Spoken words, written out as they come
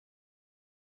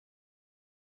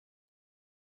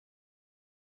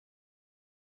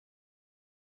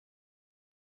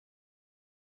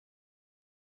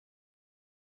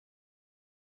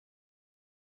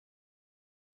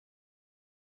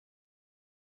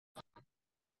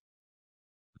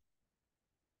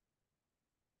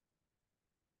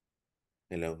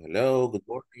Hello, hello, good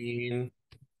morning.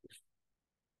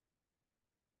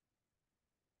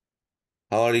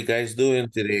 How are you guys doing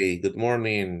today? Good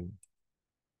morning.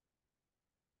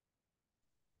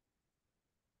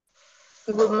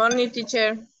 Good morning,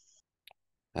 teacher.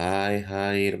 Hi,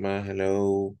 Irma,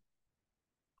 hello.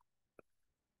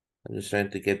 I'm just trying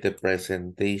to get the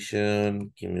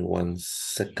presentation. Give me 1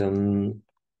 second.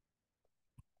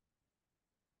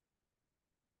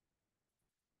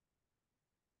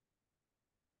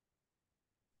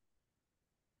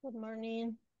 Good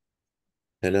morning.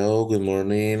 Hello, good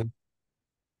morning.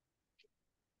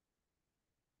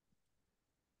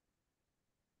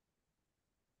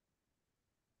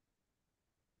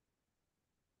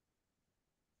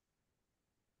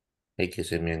 Ay, que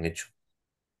se me han hecho.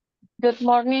 Good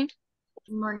morning.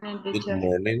 Good morning, Good teacher.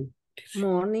 morning.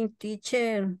 Morning,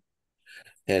 teacher.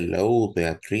 Hello,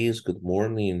 Beatriz, good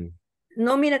morning.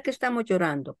 No, mira que estamos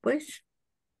llorando, pues.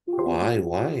 Why,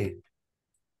 why?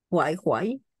 Guay,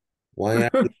 guay. Why are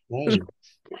you crying?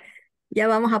 Ya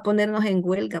vamos a ponernos en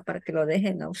huelga para que lo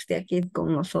dejen a usted aquí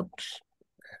con nosotros.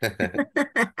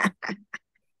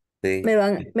 Thank Me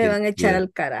van a echar you.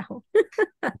 al carajo.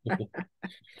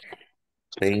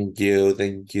 Thank you,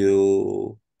 thank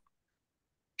you.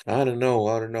 I don't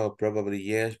know. Probably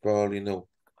yes, probably no.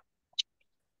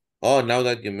 Oh, now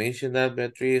that you mentioned that,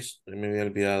 Beatriz, me había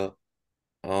olvidado.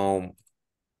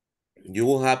 You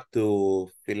will have to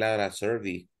fill out a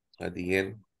survey at the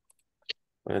end.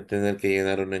 Van a tener que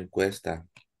llenar una encuesta.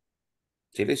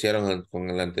 Sí lo hicieron con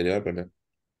el anterior, ¿verdad?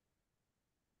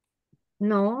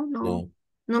 No, No.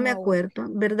 no me No. acuerdo.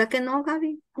 ¿Verdad que no,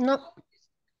 Gaby? No.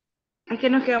 Es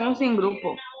que nos quedamos sin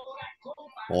grupo.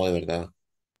 Oh, de verdad.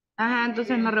 Ajá,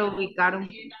 entonces nos reubicaron.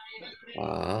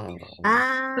 Ah,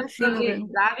 Ah, sí, Creo no. que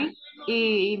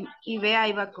Gaby y Bea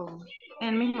iba con en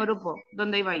el mismo grupo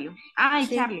donde iba yo. Ah, y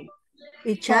Sí. Charlie.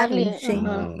 Y Charlie, Charlie, sí.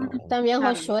 ajá. ah. También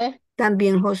Charlie. Josué.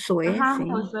 También Josué, Ajá, sí.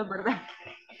 José, ¿verdad?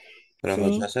 Pero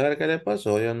José, a Sí. saber qué le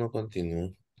pasó, ya no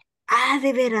continúo. Ah,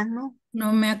 de veras, ¿no?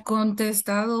 No me ha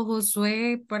contestado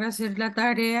Josué para hacer la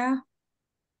tarea,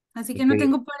 así que no ¿Qué,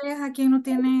 tengo pareja. ¿Quién no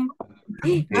tiene? Yo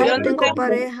qué- Yo no no tengo tengo.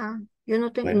 pareja. Yo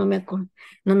no tengo, bueno,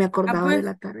 no me Ah, acordaba de pues,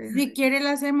 la tarea. si quiere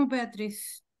la hacemos,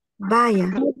 Beatriz. Vaya.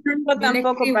 No tengo Yo le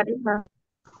tampoco escribo. pareja.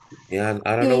 yeah,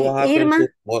 I don't know Y to Irma,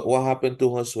 what happened to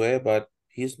Josue, but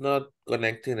he's not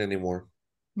connecting anymore.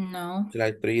 No, It's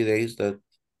like 3 days that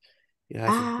he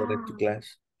hasn't connected to ah,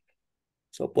 class.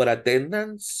 So for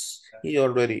attendance, he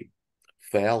already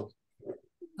fell.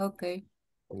 ok.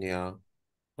 Yeah.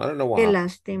 I don't know what qué happened.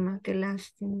 lástima, qué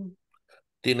lástima.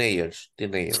 Teenagers.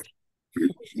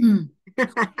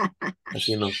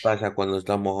 Así nos pasa cuando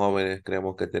estamos jóvenes,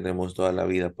 creemos que tenemos toda la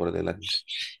vida por delante.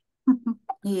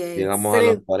 Yes. Llegamos a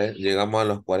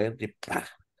los 40 y ¡pah!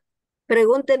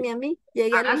 Pregúnteme a mí,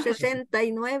 llegué a los Antes.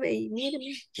 69 y míreme,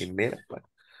 Y mira, pues,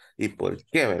 ¿y por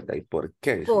qué, verdad? ¿Y por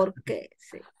qué? ¿por qué?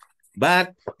 Sí.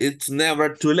 But it's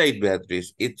never too late,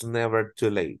 Beatriz. It's never too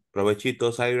late.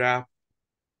 Provechito, Zaira.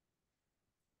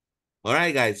 All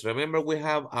right, guys, remember we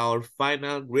have our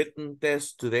final written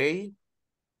test today.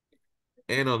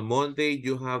 And on Monday,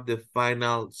 you have the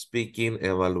final speaking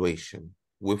evaluation.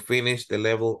 We finished the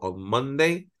level on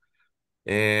Monday.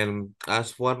 And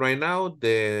as for right now,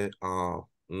 no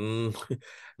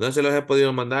se los he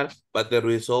podido mandar, but the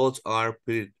results are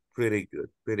pretty good,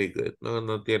 pretty good.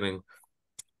 No tienen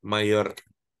mayor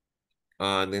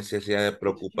necesidad de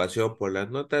preocupación por las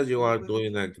notas. You are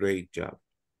doing a great job.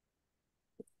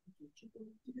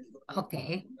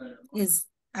 Okay. Is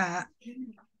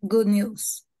good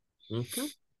news.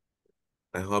 Mhm.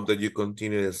 I hope that you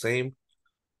continue the same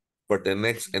for the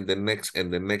next and the next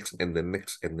and the next and the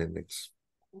next and the next.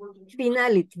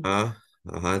 Finality, Till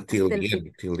hasta el the fin.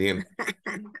 end, till the end.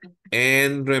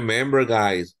 And remember,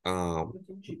 guys,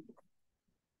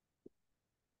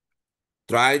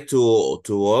 try to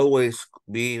always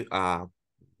be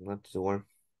what's the word?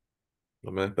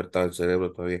 No me ha despertado el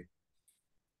cerebro todavía.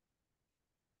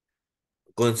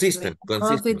 Consistent, Coffee,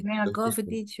 consistent, drink a coffee, consistent.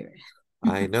 teacher.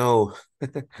 I know.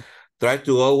 Try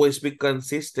to always be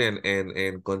consistent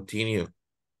and continue.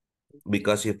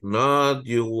 Because if not,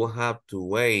 you will have to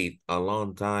wait a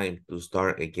long time to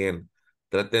start again.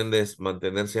 Traten de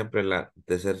mantener siempre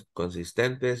de ser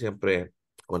consistentes, siempre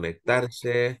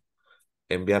conectarse,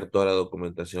 enviar toda la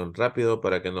documentación rápido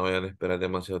para que no vayan a esperar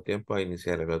demasiado tiempo a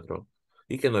iniciar el otro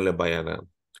y que no les vayan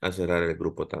a cerrar el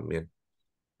grupo también.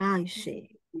 Ay,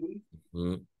 sí,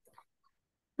 Mm.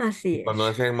 así Y cuando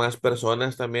es. hacen más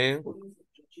personas también,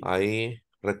 ahí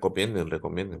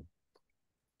recomienden.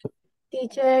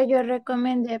 Teacher, yo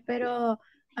recomendé, pero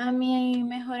a mi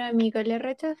mejor amigo le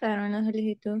rechazaron la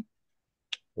solicitud.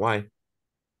 Why?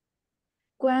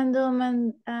 cuando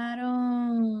mandaron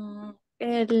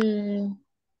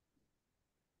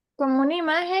como una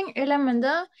imagen, él la mandó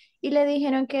y le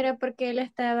dijeron que era porque él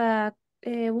estaba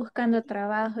buscando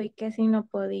trabajo y que si no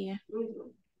podía.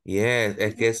 Yes,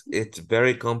 es que it's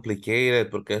very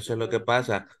complicated porque eso es lo que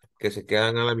pasa, que se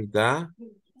quedan a la mitad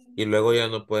y luego ya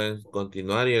no pueden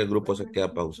continuar y el grupo se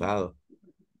queda pausado.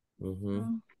 Ujú.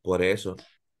 Mm. Por eso,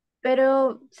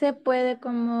 Pero se puede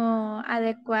como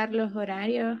adecuar los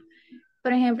horarios.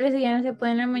 Por ejemplo, si ya no se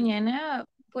puede en la mañana,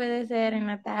 puede ser en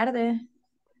la tarde.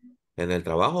 ¿en el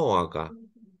trabajo o acá?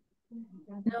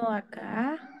 No,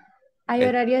 acá hay Es-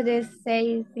 horarios de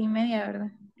 6:30,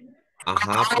 ¿verdad?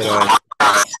 ajá,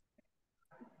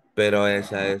 pero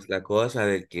esa es la cosa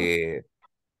de que,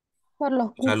 Por los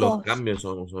o sea, los cupos. cambios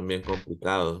son bien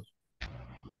complicados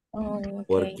Oh, ok.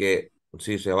 porque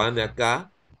si se van de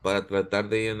acá para tratar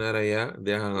de llenar allá,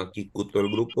 dejan aquí cuto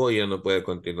el grupo y ya no puede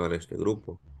continuar este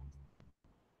grupo.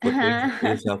 Porque Ajá.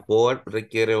 el SAFOR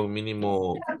requiere un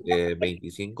mínimo de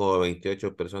 25 o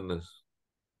 28 personas,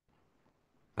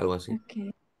 algo así.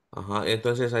 Ok. Ajá,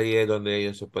 entonces ahí es donde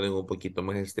ellos se ponen un poquito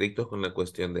más estrictos con la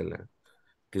cuestión de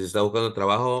que se está buscando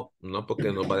trabajo, no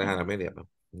porque nos va a dejar a media, ¿no?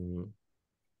 Ujú,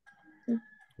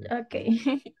 Ok.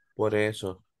 ujú. Por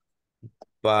eso,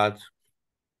 but,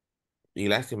 y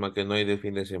lástima que no hay de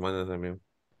fin de semana también,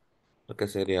 porque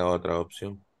sería otra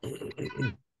opción.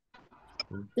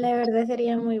 La verdad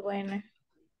sería muy buena,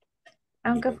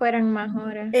 aunque Yeah. fueran más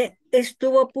horas.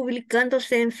 Estuvo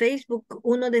publicándose en Facebook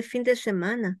uno de fin de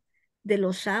semana, de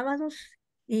los sábados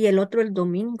y el otro el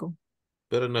domingo.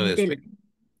 Pero no de Del, Speak,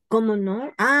 ¿Cómo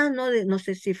no? Ah, no, no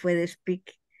sé si fue de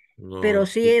Speak, no, pero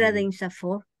sí Speak era de no.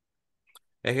 Insafor.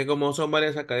 Es que como son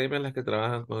varias academias las que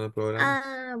trabajan con el programa,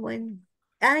 Ah, bueno.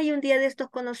 Ah, y un día de estos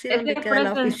conocí Es que donde es queda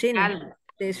la oficina presencial.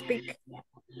 de Speak.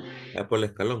 es por el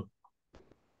escalón.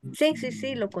 Sí, sí,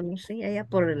 sí, lo conocí allá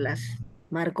por las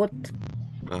Margot.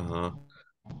 Ajá,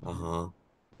 ajá.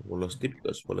 Por los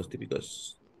típicos, por los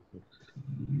típicos.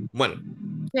 Bueno,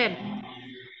 Pero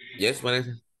yes,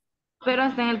 Vanessa. pero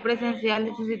hasta en el presencial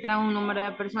necesitan un número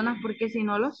de personas porque si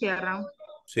no lo cierran.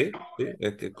 Sí, sí,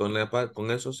 es que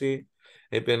con eso sí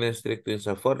es bien estricto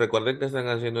Insafor. Recuerden que están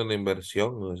haciendo una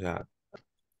inversión, o sea,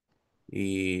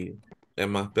 y es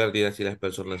más pérdida si las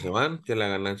personas se van que la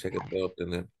ganancia que puede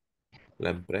obtener la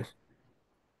empresa.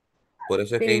 Por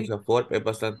eso es que Sí. Insafor es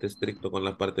bastante estricto con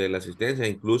la parte de la asistencia.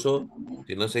 Incluso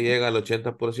si no se llega al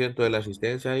 80% de la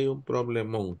asistencia, hay un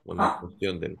problemón con la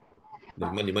cuestión del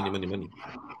money, money, money, money.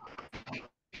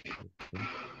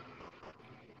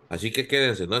 Así que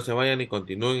quédense, no se vayan y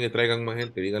continúen y traigan más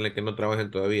gente. Díganle que no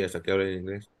trabajen todavía hasta que hablen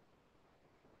inglés.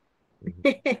 Ujú.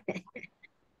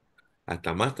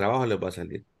 Hasta más trabajo les va a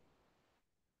salir.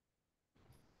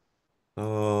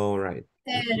 All right.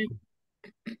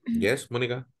 Yes,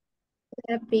 Monica.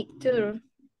 La picture.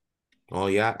 Oh,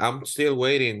 yeah. I'm still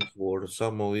waiting for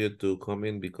some of you to come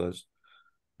in because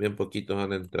bien poquitos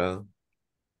han entrado.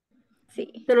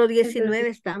 Sí. Solo Entonces, 19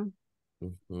 están.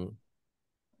 Ujú.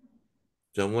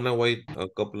 So I'm gonna wait a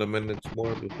couple of minutes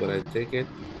more before I take it.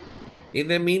 In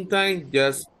the meantime,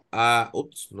 just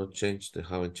oops, not changed.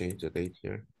 Haven't changed the date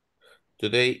here.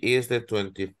 Today is the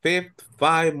 25th.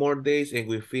 5 more days and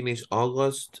we finish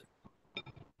August.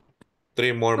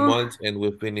 3 more months and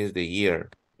we finish the year.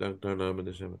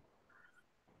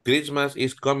 Christmas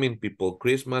is coming, people.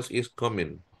 Christmas is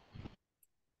coming.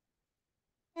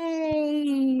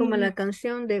 Como Hey, la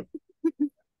canción del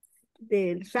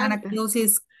Santa Santa. Claus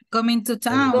is coming to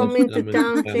Santa Claus town. is Coming to coming to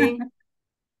town, town. sí.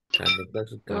 Santa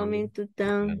Claus is Coming coming to to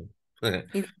town. town.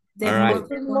 It's the All most right.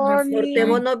 good wonderful morning. time.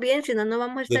 Portémonos bien, si no, no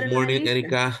vamos a estar Good en la morning, lista.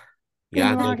 Erika. Good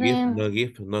Yeah, no gift, morning. no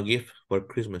gift, no gift for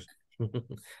Christmas. All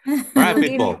right, No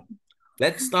give. people.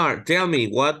 Let's start. Tell me,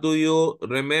 what do you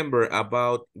remember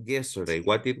about yesterday?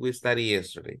 What did we study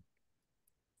yesterday?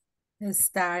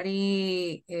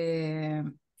 Study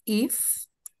if,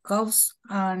 cause,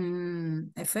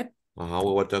 and effect. We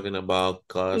were talking about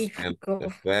cause If, and cause,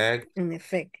 effect and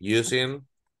effect. using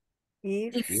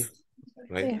If, If. if,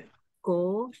 right? Yeah.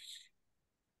 cause,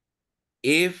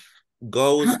 If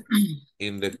goes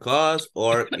in the cause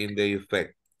or in the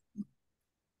effect.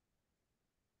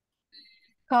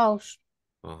 House.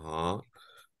 Uh-huh.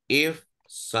 If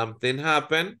something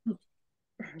happened,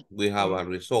 we have a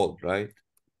result, right?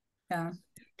 Yeah.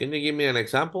 Can you give me an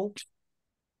example?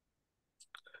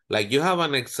 Like you have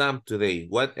an exam today.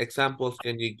 What examples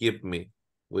can you give me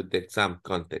with the exam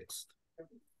context?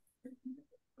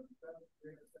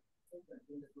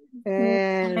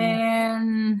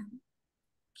 And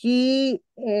he,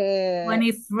 when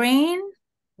it rain,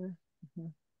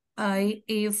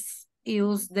 if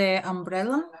use the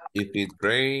umbrella. If it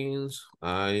rains,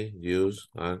 I use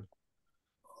an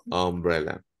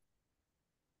umbrella.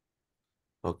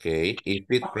 Okay, if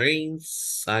it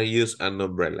rains, I use an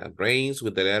umbrella. Rains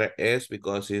with the letter S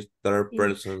because it's third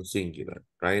person singular,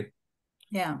 right?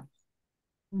 Yeah.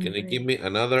 Can you give me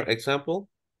another example?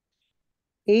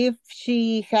 If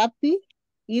she happy,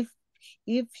 if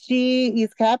she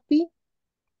is happy,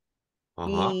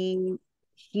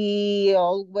 he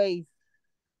always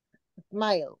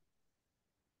smile.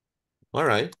 All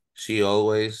right. She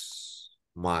always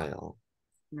smile.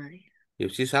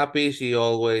 If she's happy, she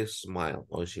always smile.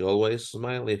 Or she always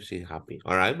smile if she's happy.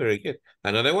 All right, very good.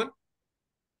 Another one?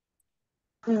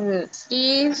 If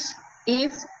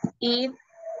it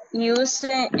use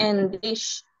and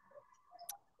dish.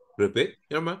 Repeat,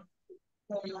 Irma.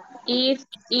 If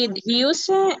it use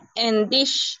and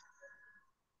dish.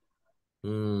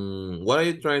 What are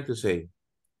you trying to say?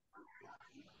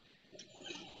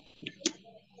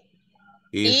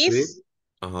 If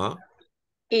If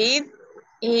it,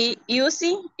 it use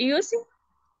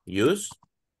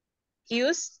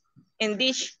use and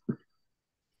dish.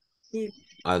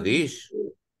 a dish.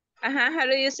 Ajá, how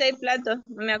do you say plato?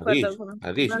 No me A dish, acuerdo cómo.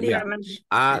 a dish, No me yeah. remember.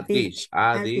 A dish,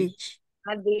 a dish.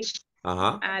 A dish. A dish.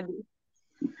 What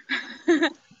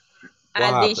A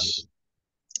happened? dish.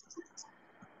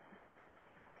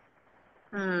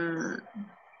 Hmm.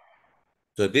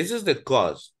 So this is the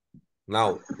cause.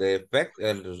 Now, the effect,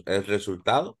 el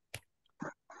resultado.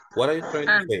 What are you trying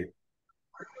to say?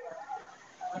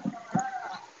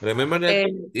 Remember that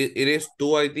it is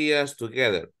two ideas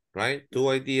together, right? Two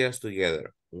ideas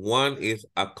together. One is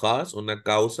a cause, una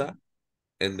causa,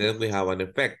 and then we have an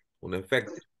effect, un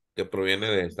efecto que proviene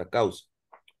de esta causa.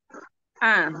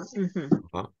 For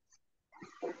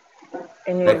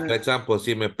example,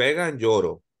 si me pegan,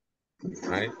 lloro,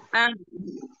 right?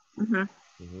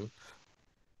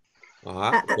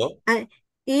 So,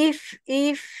 If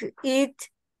it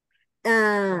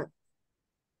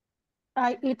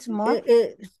it's more.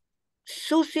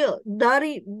 Sucio,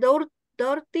 dirty,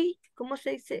 ¿cómo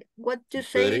se dice? What you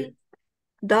say?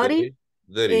 dirty,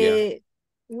 yeah.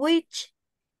 Which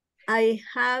I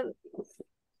have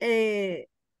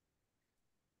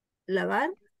lavar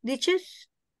dishes.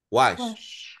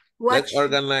 Wash. Let's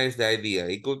organize the idea.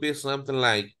 It could be something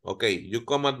like, okay, you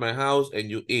come at my house and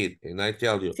you eat, and I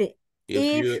tell you, Sí.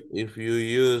 if you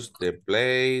use the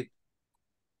plate,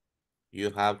 you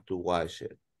have to wash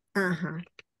it.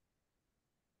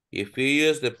 If you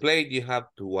use the plate, you have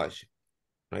to wash it,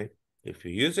 right? If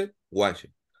you use it, wash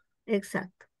it.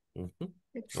 Exactly.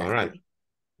 All right.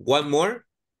 One more.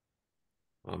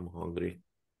 I'm hungry.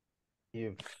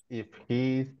 If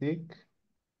he is sick,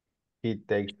 he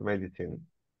takes medicine.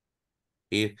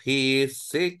 If he is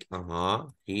sick,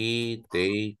 he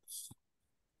takes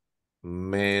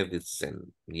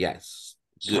medicine. Yes.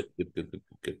 Good, good, good, good,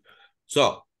 good.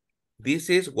 So, this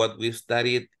is what we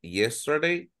studied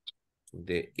yesterday.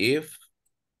 The if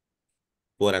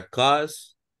for a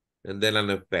cause and then an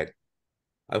effect.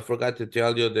 I forgot to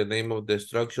tell you the name of the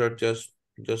structure, just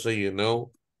so you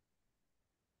know.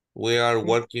 We are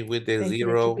working with the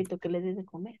zero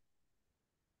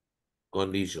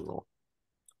conditional.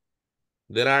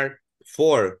 There are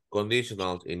 4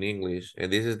 conditionals in English,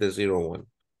 and this is the 0 one.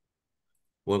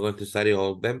 We're going to study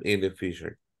all of them in the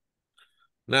future.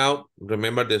 Now,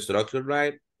 remember the structure,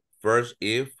 right? First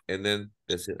if, and then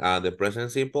the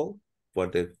present simple for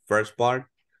the first part,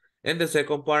 and the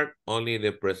second part, only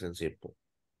the present simple.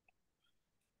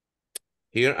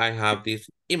 Here I have these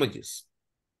images.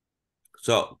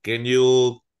 So, can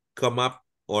you come up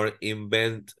or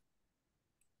invent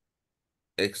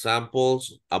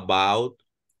examples about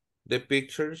the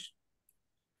pictures?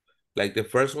 Like the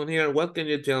first one here, what can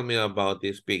you tell me about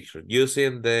this picture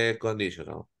using the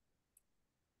conditional?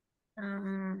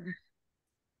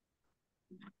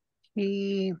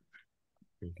 He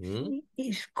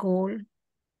is called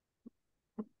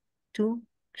to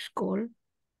school.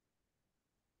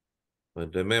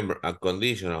 But remember, a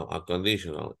conditional.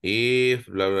 If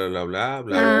blah blah blah blah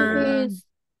blah.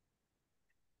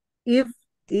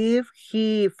 If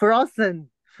he frozen.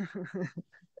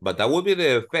 But that would be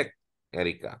the effect,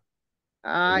 Erika.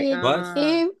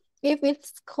 If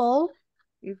it's cold.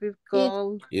 If it's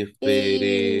cold. If it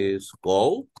is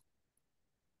cold.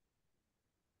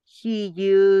 He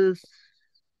use.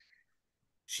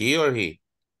 She or he?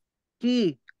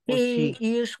 He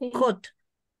use coat.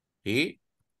 He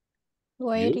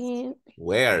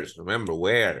wears. Remember,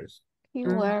 wears. He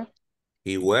wears.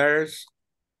 He wears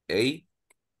a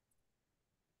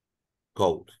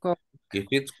coat. If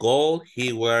it's cold,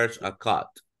 he wears a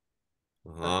coat.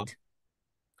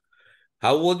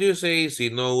 How would you say si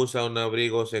no usa un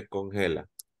abrigo se congela?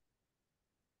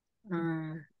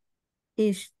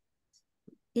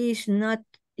 Is not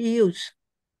used.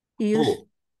 Who?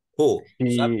 Who?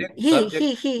 He, Subject?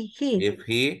 Subject? He. If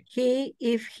he?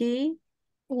 If he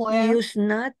Where? use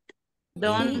not,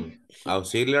 Don't.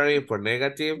 Auxiliary for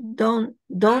negative? don't.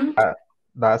 Third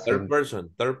doesn't, person.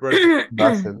 Third person.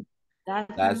 doesn't,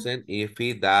 Doesn't. If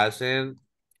he doesn't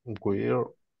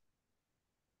will,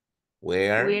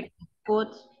 wear Wear put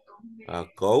a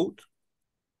coat,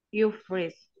 you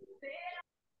freeze.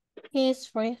 He's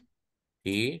free.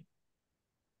 he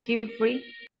Keep free.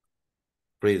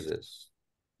 freezes.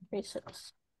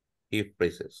 Reasons. He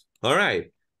freezes. All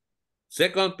right.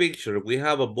 Second picture, we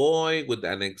have a boy with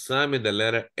an exam in the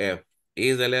letter F.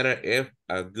 Is the letter F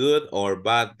a good or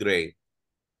bad grade?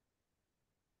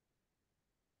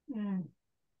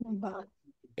 But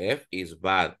F is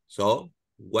bad. So,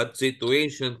 what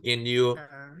situation can you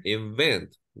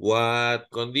invent? What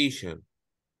condition?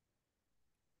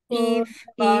 If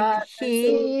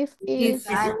he if it's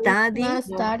study, not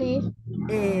study,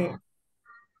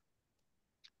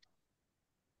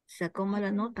 sacó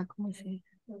mala nota, ¿cómo se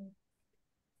dice?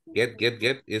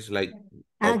 Get is like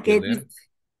Get obtener.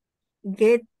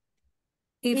 get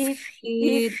If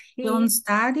if he don't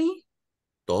study,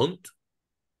 Don't.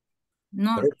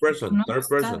 no, Third person, not third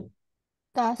study. person.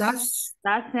 does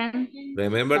Doesn't.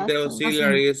 Remember the doesn't.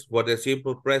 auxiliary is for the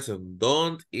simple present.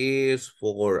 Don't is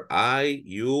for I,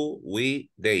 you, we,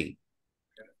 they.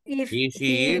 if He,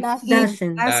 she is,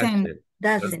 doesn't doesn't.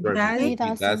 Third person. study, He If he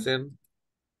doesn't doesn't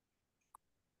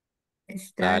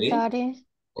study, study, study.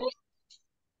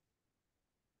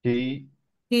 he,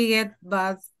 he get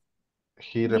bad.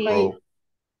 he He reprove,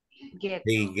 get.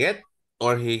 he get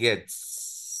or he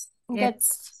gets.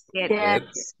 Gets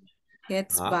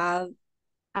Gets Huh? bad.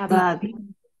 About.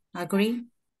 Agree?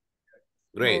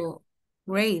 Great. Or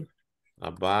grade.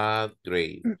 A bad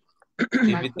grade.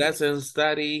 If he doesn't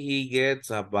study, he gets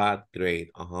a bad grade.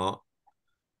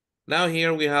 Now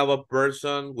here we have a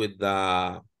person with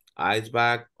the ice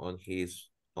bag on his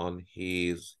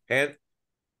head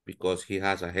because he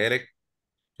has a headache.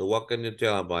 So what can you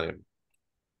tell about him?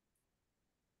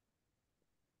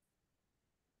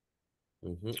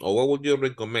 Or what would you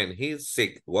recommend? He's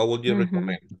sick. What would you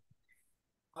recommend?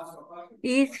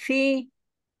 if he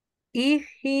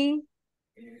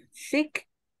sick,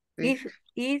 if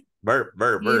Verb.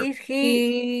 If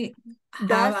he have a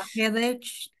does headache,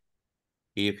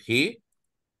 If he,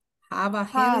 have a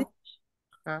Have.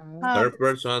 third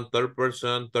person,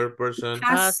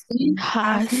 has,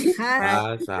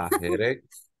 has a headache.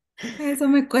 Eso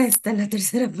me cuesta la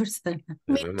tercera persona.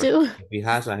 Me Remember, too. if he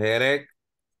has a headache,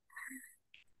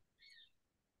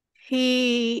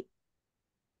 He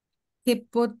He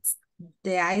puts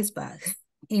the ice bag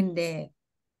in he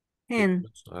hand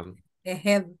puts on the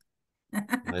head.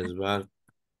 ice bag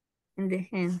in the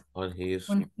hand on his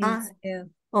On his head.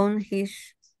 on his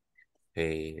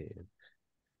head.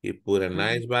 He put an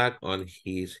ice bag on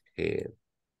his head.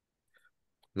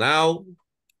 Now,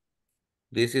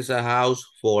 this is a house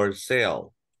for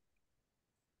sale.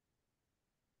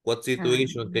 What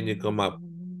situation can you come up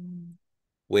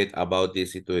with about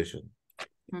this situation?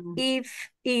 if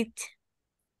it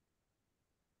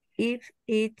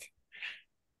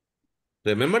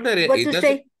Remember that what to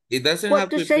say it doesn't what have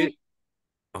to to say be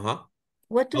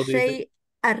what to How do you say? say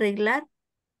arreglar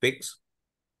Fix.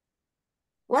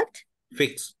 what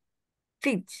Fix.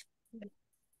 fix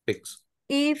Fix.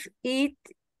 if it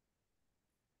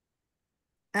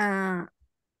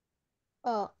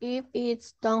if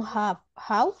it's don't have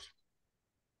house,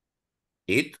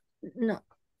 It. no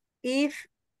if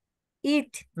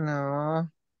it No.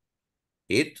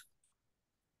 It.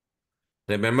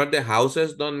 Remember the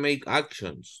houses don't make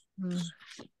actions.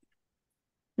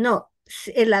 no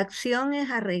la acción es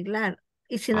arreglar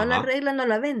y si no la arregla no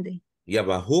la vende. Yeah,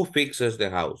 but who fixes the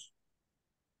house?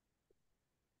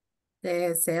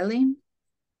 The selling.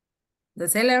 The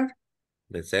seller.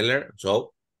 The seller.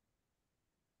 So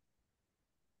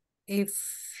If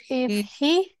if he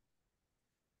he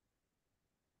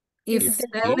if if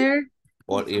seller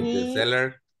or if the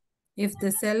seller. if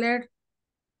the seller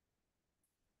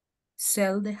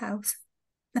sell the house.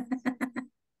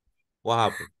 What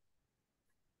happened?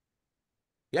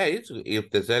 Yeah, it's if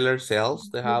the seller sells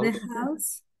the house. The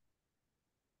house.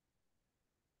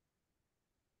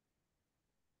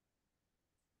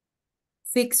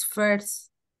 Fix first.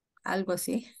 Algo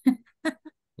así.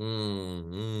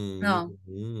 No.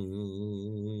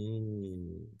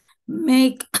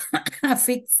 Make a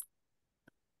fix.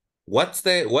 What's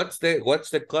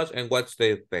the cause and what's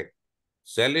the effect?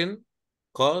 Selling,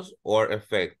 cause or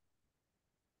effect?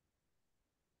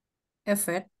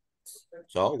 Effect.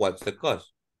 So what's the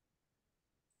cause?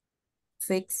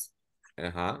 Fix.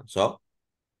 So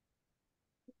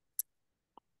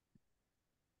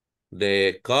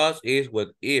the cause is with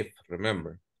if,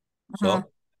 remember. So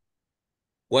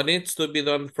what needs to be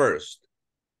done first?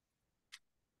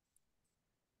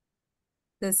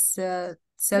 This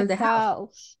sell the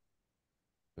house.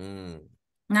 Mm.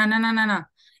 No.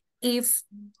 If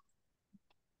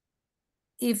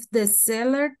the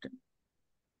seller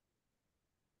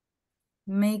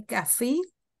make a fee,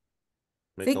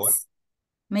 Make a what?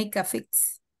 make a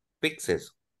fix.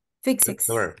 Fixes. Fixes.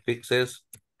 Sure. Fixes.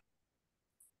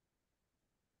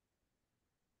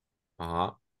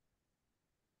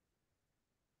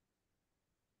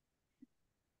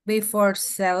 Before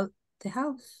sell the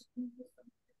house.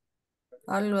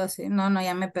 Algo así. No,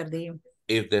 ya me perdí.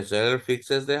 If the seller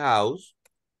fixes the house,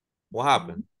 what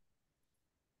happened?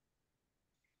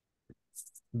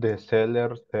 The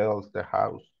seller sells the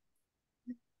house.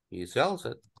 He sells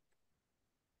it.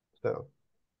 So,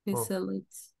 He sells it.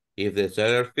 If the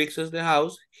seller fixes the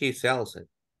house, he sells it.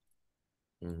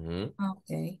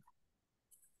 Okay.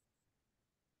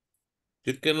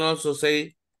 You can also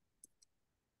say,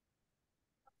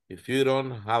 if you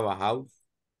don't have a house,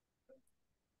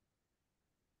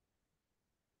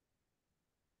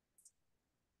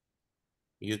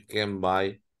 you can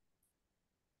buy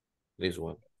this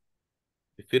one.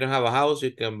 If you don't have a house,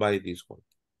 you can buy this one.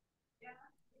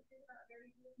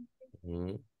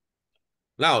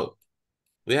 Now,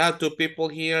 we have two people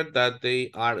here that they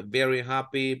are very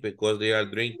happy because they are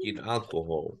drinking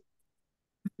alcohol.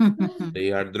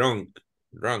 They are drunk.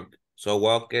 So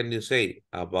what can you say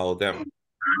about them?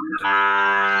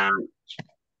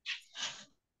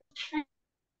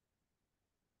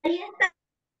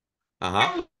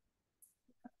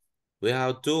 We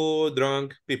have two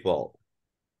drunk people.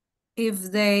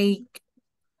 If they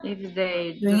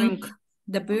drink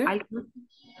the beer.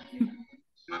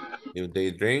 If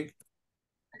they drink,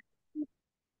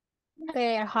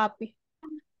 They are happy.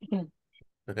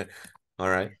 all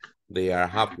right, they are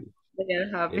happy. They are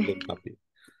They happy. look happy.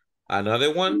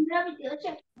 Another one.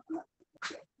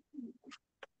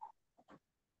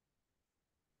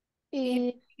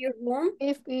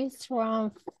 If it's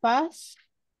run fast.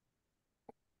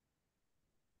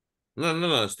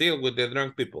 No, still with the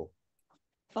drunk people.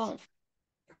 Oh.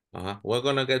 We're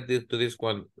gonna get to this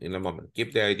one in a moment.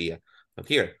 Keep the idea. But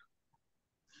here.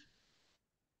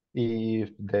 if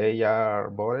they are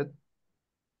bored,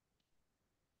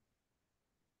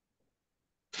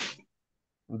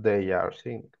 they are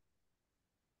sing.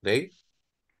 They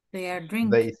are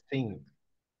drink. They sing.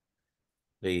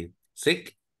 They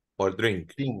sick or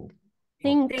drink? Sing.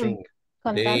 Sing.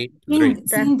 They Sing. drink.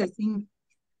 Sing.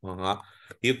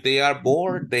 If they are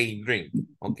bored, they drink.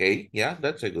 Okay, yeah,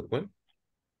 that's a good one.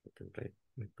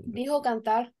 Dijo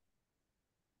cantar.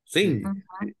 Sing.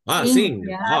 Sí. Sing.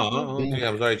 Yeah. Okay,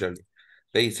 I'm sorry, Charlie.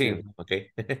 They sing,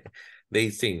 okay? They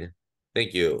sing.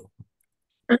 Thank you.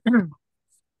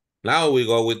 Now we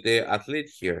go with the athlete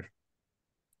here.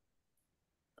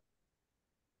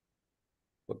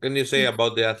 What can you say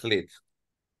about the athlete?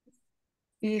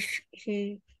 If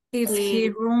he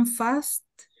run fast.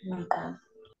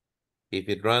 If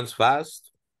it runs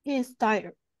fast, He's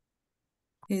tired.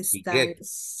 he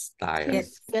gets tired.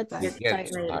 He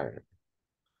gets tired.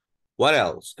 What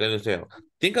else can you say?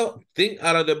 Think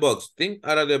out of the box. Think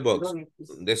out of the box.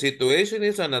 The situation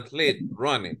is an athlete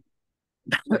running.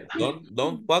 So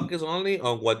don't focus only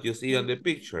on what you see on the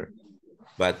picture,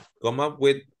 but come up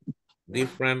with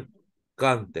different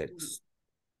contexts.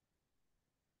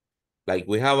 Like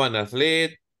we have an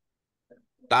athlete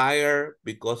tired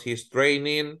because he's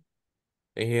training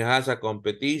and he has a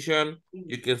competition.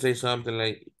 You can say something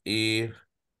like, if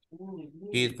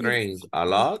he trains a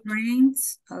lot,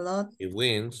 he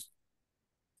wins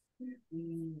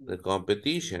the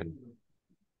competition.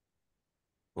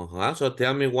 So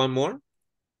tell me one more.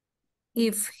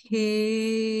 If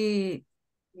he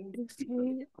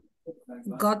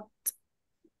got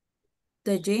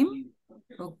the gym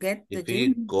or get the If he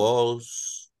gym.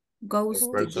 goes Goes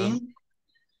to gym.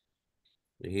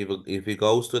 If he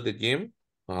goes to the gym,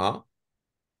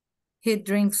 he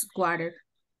drinks water.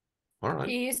 All right.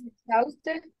 He is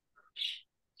exhausted.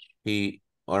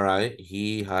 All right,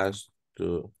 he has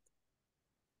to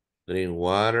drink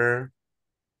water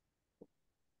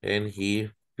and he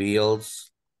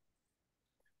feels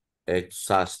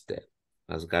exhausted,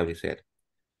 as Gabby said.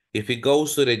 If he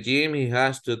goes to the gym, he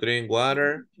has to drink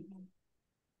water.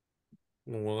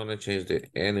 We're gonna change the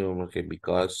animal, okay,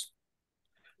 because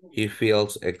he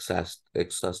feels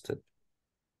exhausted.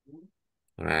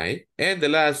 All right, and the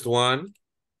last one.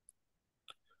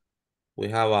 We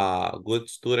have a good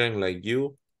student like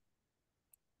you.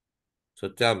 So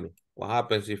tell me, what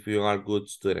happens if you are good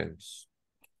students?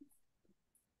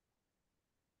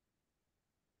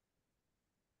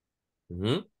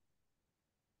 Mm-hmm.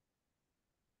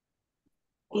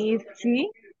 If she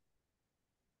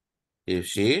If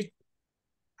she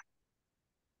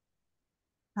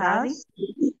has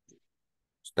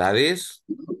studies,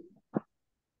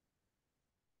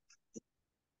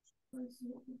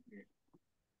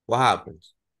 what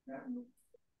happens?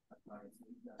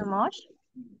 too much,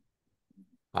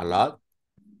 A lot?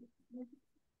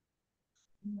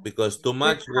 Because too will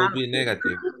much will be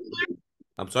negative.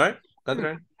 I'm sorry,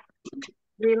 Catherine?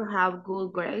 have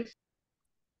good grades.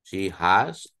 She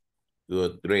has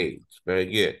good grades. Very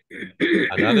good.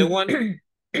 Another one?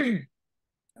 Can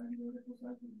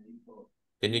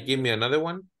you give me another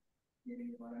one?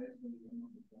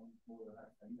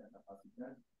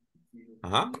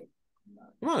 Uh-huh.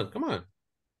 Come on, come on.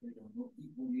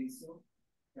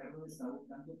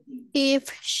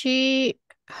 If she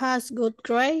has good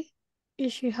grade,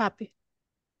 is she happy?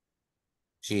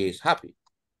 She is happy.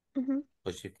 Mhm.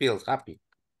 Or she feels happy.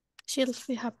 She'll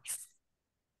be happy.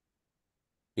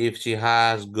 If she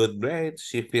has good grades,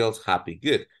 she feels happy.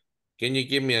 Good. Can you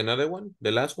give me another one?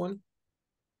 The last one?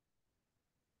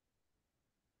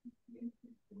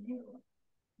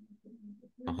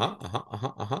 Uh-huh, uh-huh,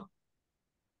 uh-huh, uh-huh.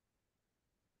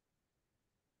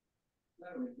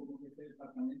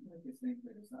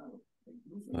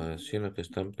 Así lo que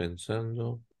están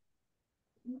pensando.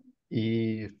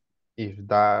 If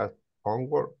does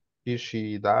homework, if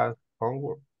she does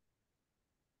homework,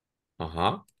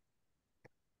 Ajá.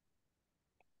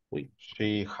 Uy.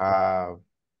 she have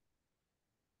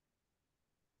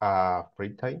a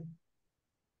free time.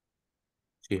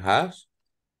 She has?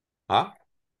 Huh?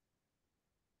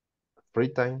 Free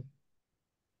time.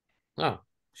 No.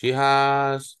 She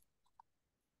has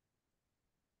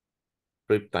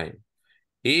free time.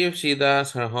 If she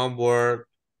does her homework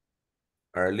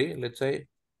early, let's say,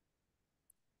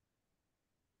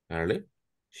 early,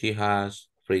 she has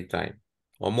free time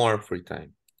or more free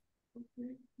time.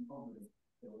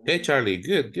 Hey, Charlie,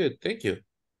 good, good, thank you.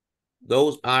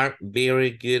 Those are very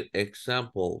good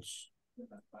examples.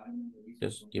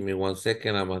 Just give me 1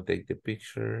 second, I'm gonna take the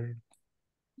picture.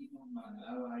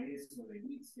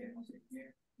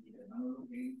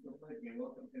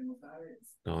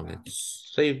 No,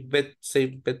 let's save it,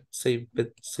 save it, save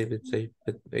it, save it, save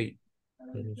it. Hey,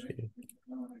 let me see.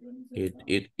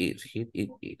 It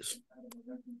is.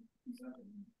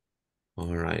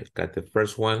 All right, got the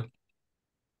first one.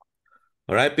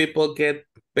 All right, people, get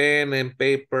pen and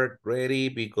paper ready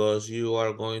because you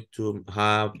are going to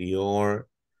have your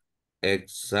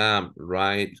exam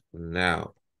right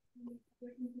now.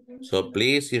 So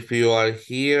please, if you are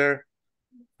here,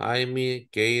 Jaime,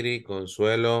 Katie,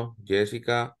 Consuelo,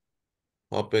 Jessica,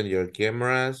 open your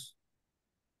cameras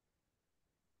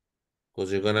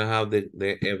because you're gonna have the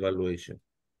evaluation.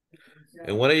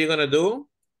 And what are you gonna do?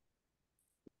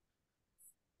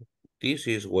 This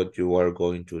is what you are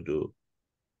going to do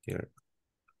here.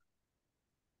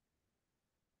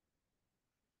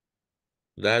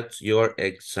 That's your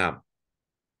exam.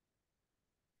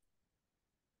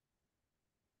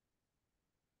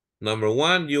 Number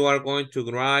one, you are going to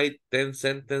write 10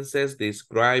 sentences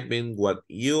describing what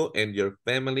you and your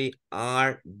family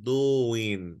are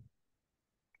doing.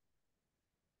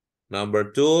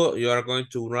 Number two, you are going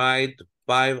to write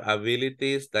 5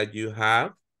 abilities that you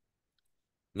have.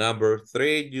 Number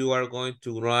three, you are going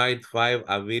to write 5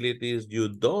 abilities you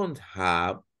don't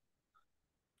have.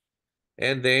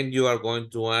 And then you are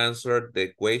going to answer the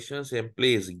questions and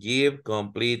please give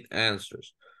complete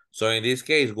answers. So in this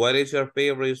case, what is your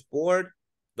favorite sport?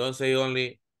 Don't say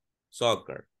only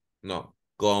soccer. No,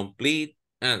 complete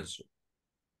answer.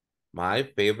 My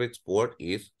favorite sport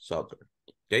is soccer.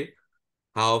 Okay.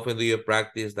 How often do you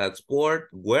practice that sport?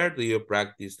 Where do you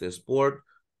practice the sport?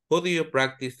 Who do you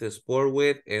practice the sport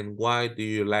with? And why do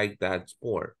you like that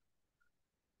sport?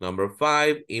 Number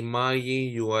 5,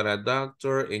 imagine you are a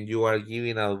doctor and you are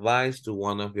giving advice to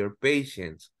one of your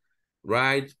patients.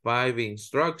 Write 5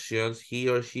 instructions he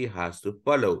or she has to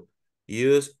follow.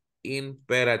 Use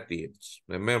imperatives.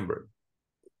 Remember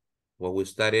what we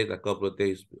studied a couple of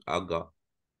days ago.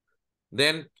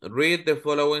 Then read the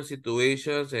following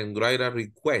situations and write a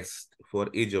request for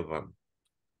each of them.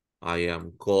 I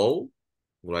am cold.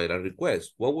 Write a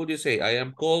request. What would you say? I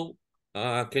am cold.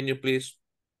 Can you please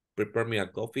prepare me a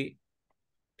coffee?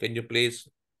 Can you please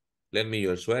lend me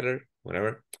your sweater?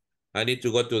 Whatever. I need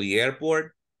to go to the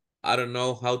airport. I don't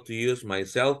know how to use my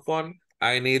cell phone.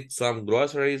 I need some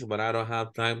groceries, but I don't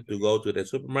have time to go to the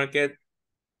supermarket.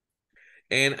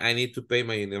 and I need to pay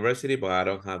my university, but I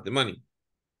don't have the money.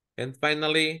 And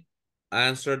finally,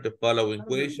 answer the following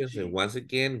questions, and once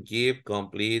again, give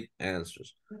complete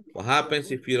answers. What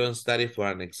happens if you don't study for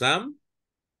an exam?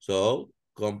 So,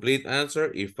 complete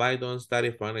answer, if I don't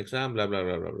study for an exam, blah, blah,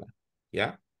 blah, blah, blah.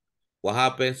 Yeah? What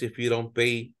happens if you don't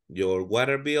pay your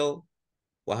water bill?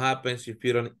 What happens if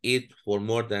you don't eat for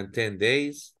more than 10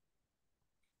 days?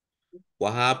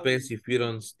 What happens if you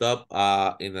don't stop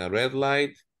in a red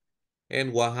light?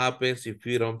 And what happens if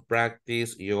you don't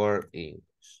practice your English?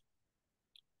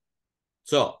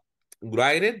 So,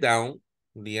 write it down,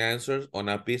 the answers on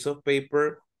a piece of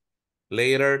paper.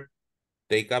 Later,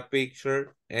 take a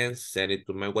picture and send it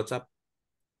to my WhatsApp.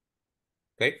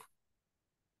 Okay?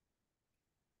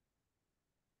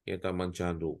 ¿Quién está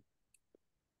manchando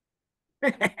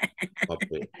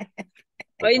papel?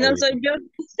 Hoy no soy yo.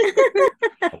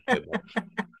 Papel.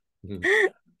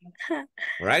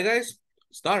 All right, guys,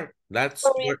 start. Let's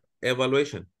start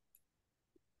evaluation.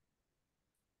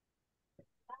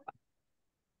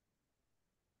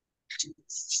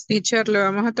 Teacher, le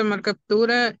vamos a tomar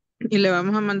captura y le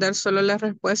vamos a mandar solo las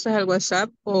respuestas al WhatsApp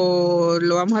o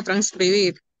lo vamos a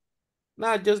transcribir.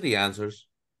 Not just the answers.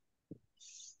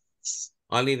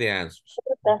 Only the answers.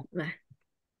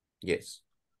 Yes.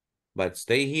 But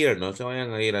stay here. No se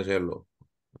vayan a ir a hacerlo.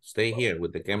 Stay here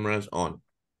with the cameras on.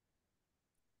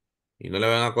 Y no le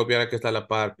van a copiar a que está a la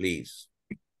par, please.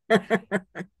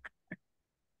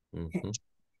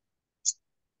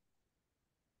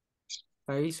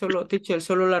 Ahí solo, teacher,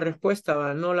 solo la respuesta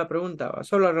va, no la pregunta va,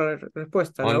 solo la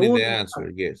respuesta, la Only the una. answer,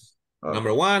 yes. Okay.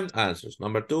 Number 1, answers.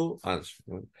 Number 2, answers.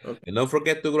 Okay. And don't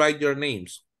forget to write your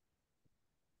names.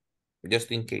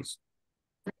 Just in case.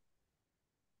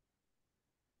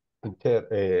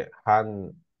 Teacher,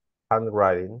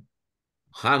 handwriting.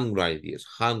 Handwriting, yes,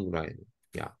 handwriting.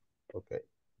 Yeah. Okay.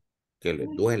 Que le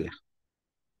duela.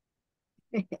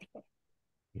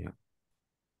 Yeah.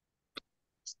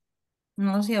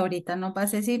 No, si ahorita no va a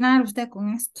asesinar usted con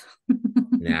esto.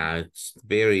 Yeah, it's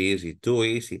very easy, too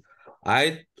easy.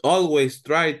 I always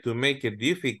try to make it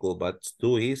difficult, but it's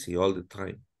too easy all the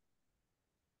time.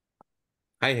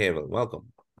 Hi, Havel,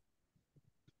 welcome.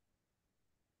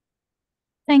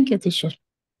 Thank you, teacher.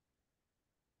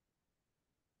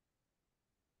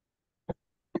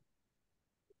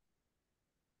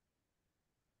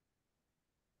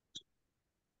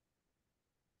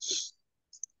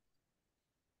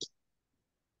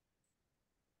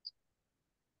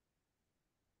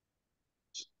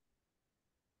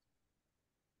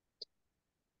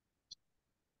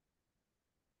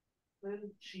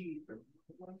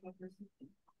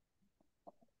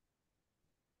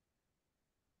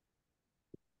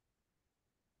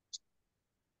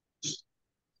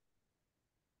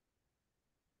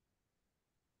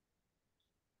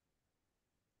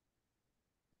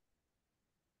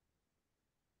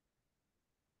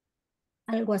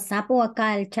 Al WhatsApp o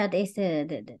acá el chat este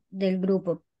del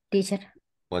grupo, teacher.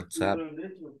 WhatsApp.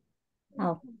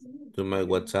 Oh. To my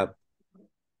WhatsApp.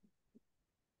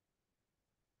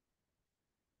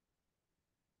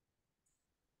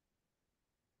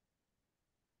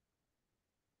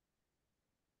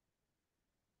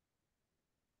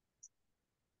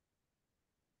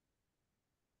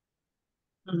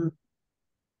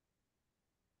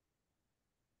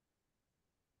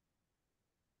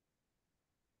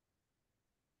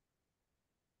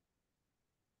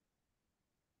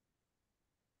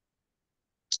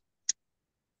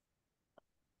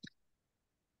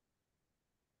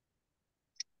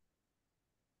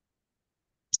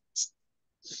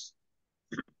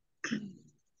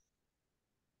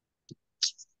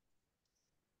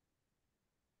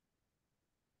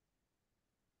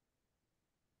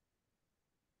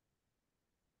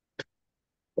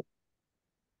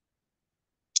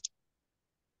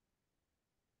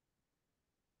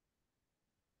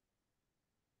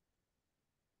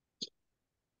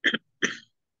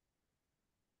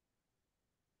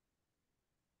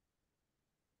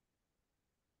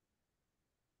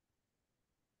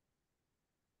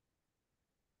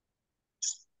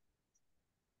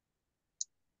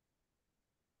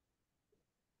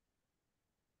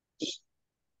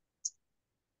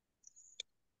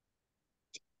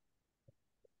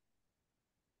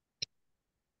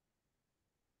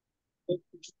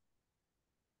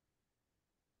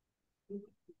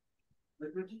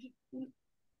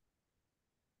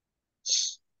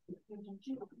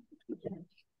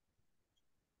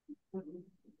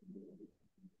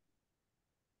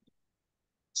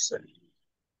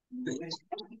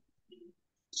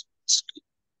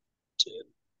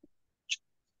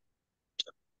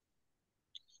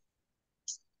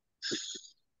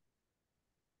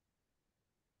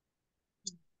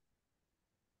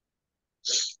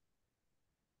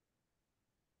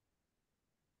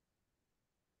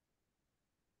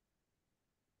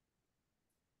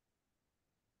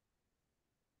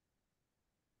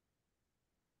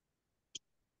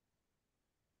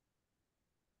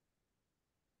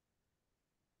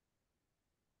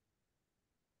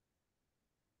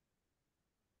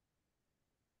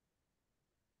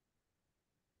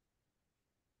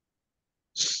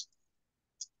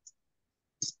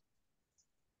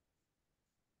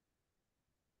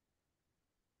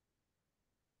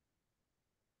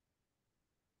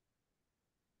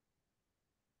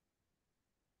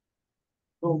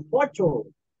 Don Pocho.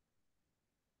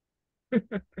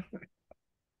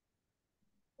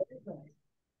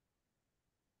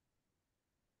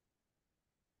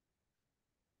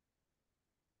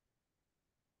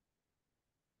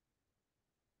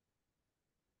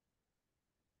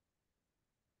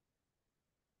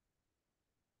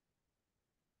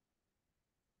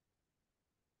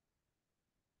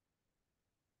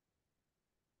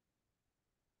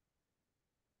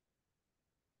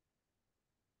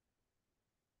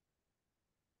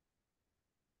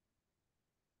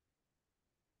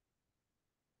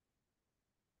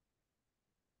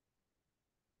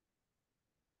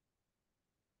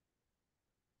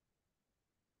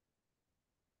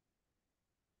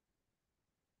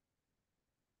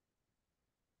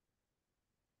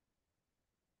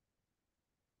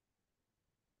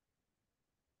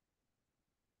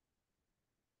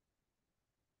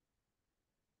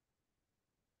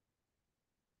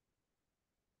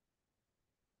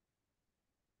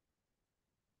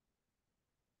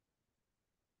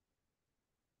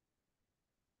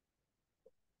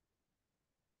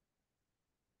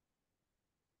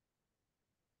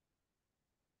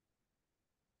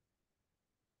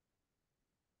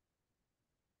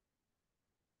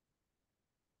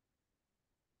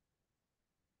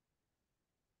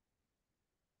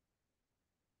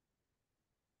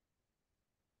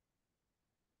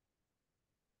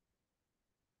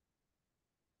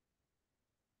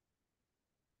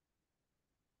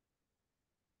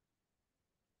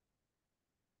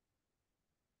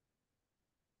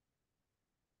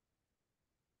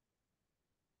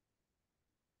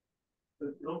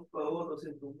 El Trump pagó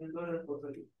 $200,000 por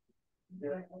salir.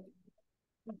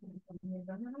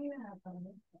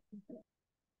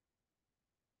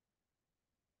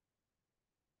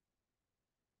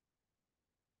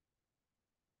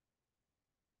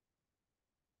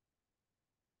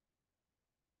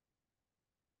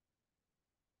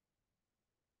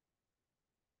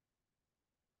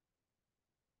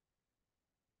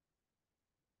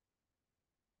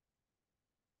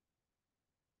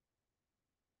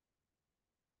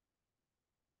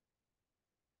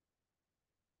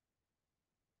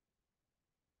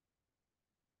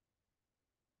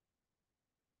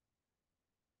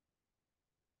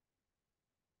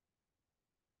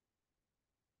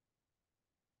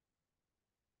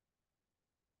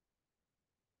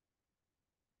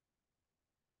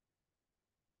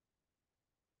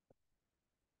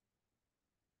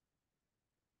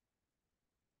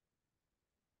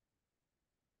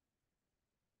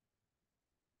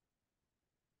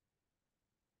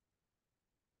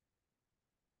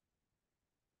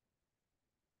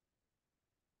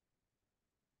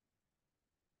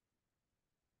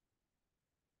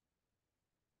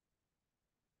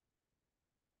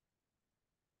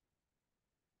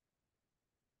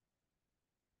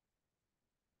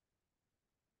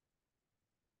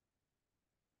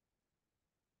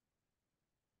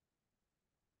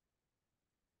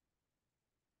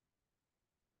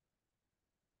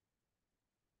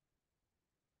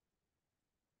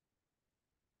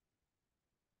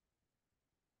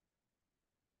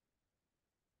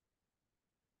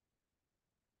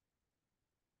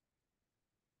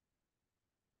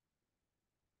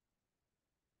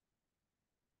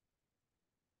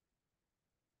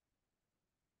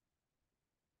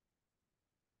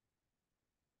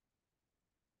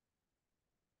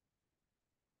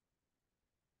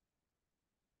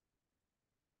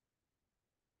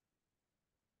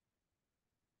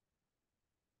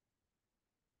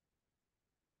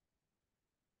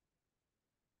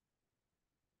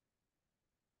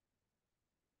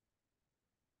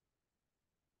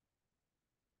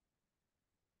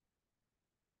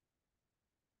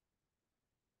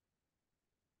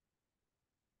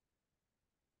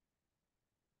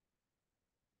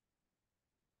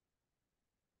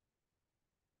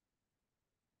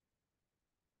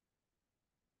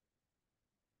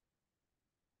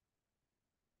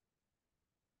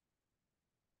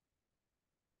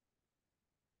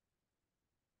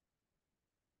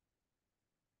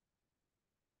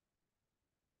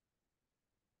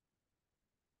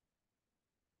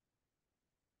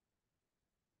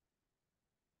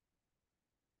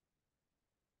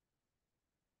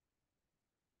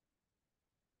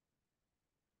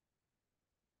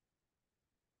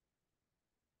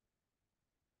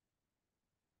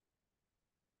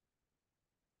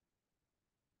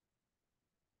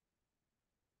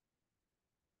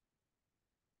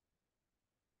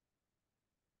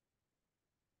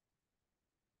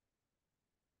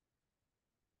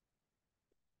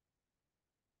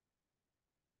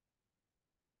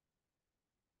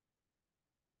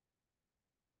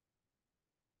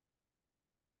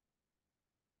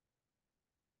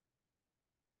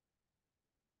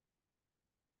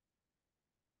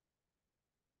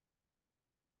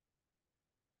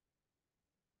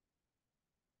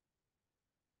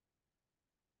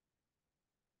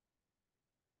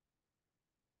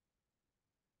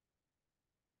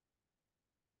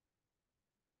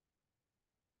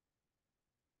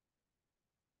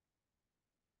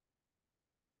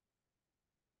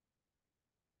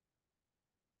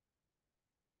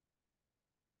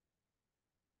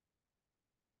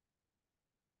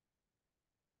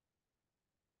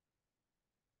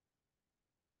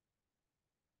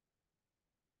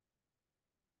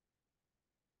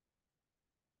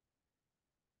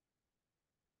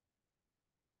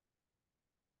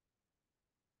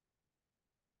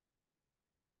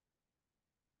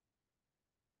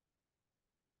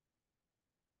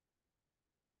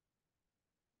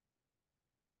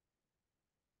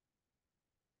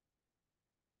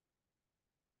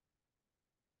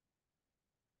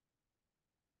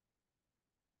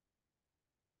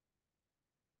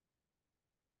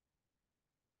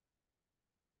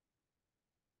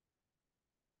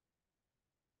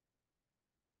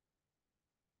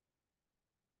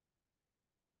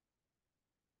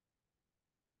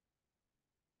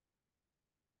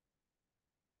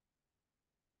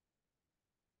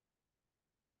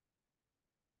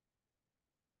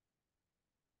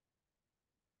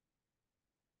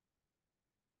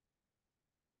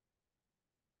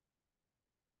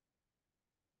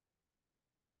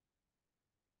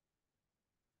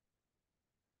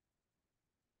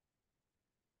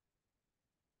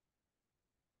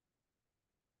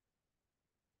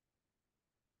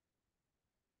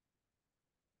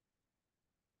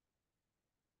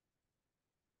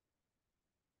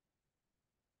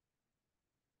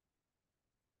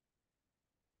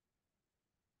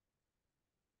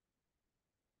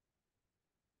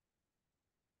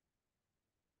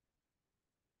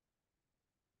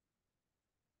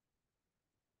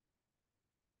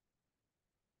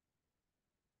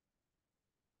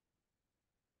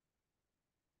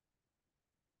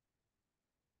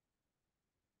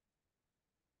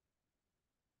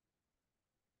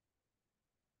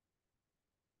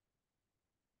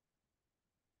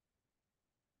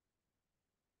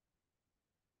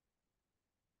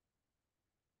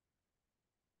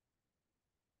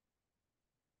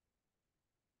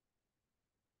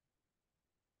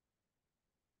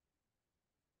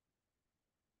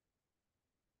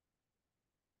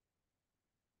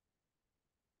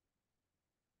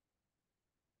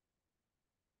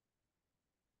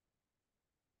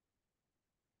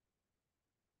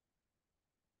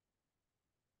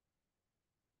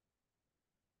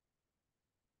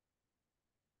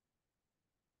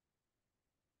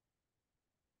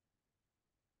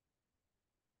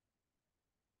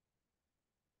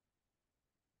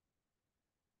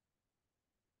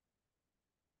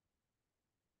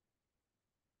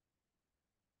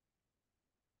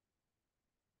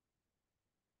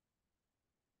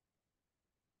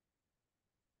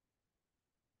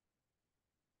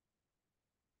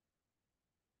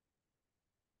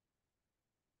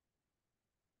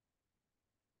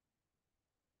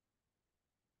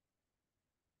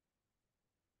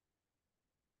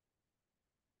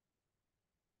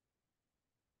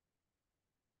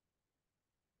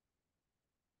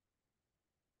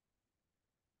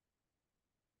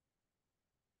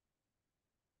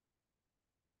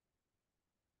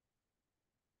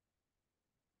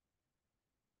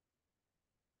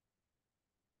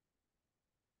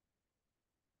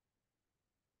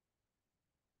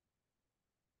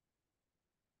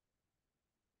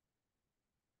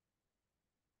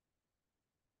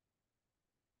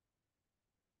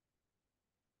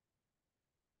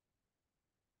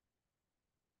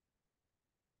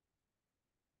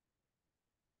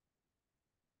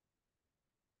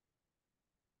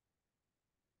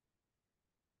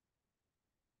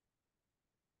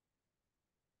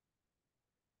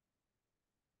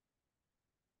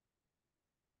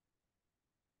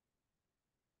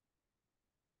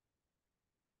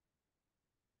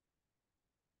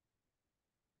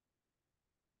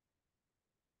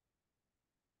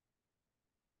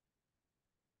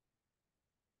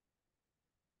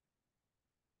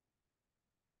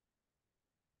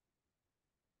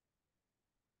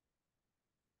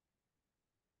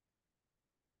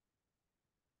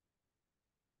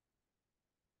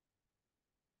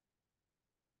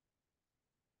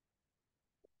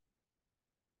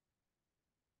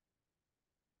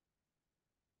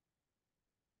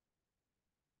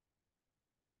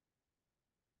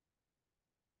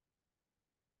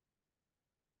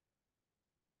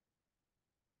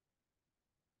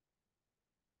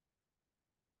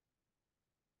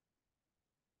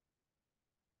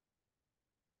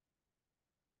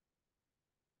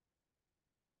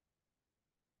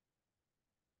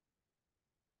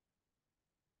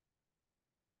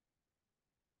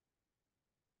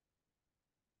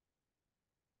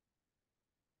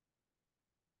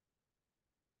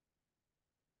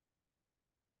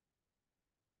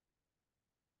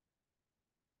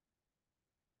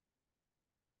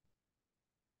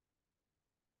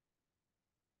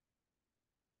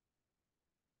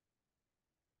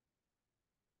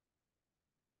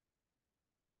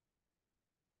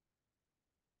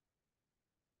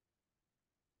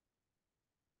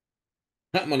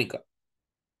 Ah, Mónica.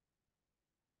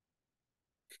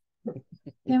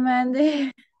 Que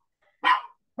mande.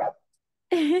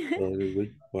 Sorry,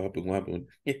 wait, what happened, what happened?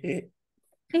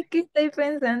 Es que estoy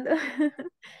pensando. I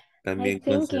También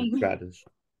thinking. concentrados.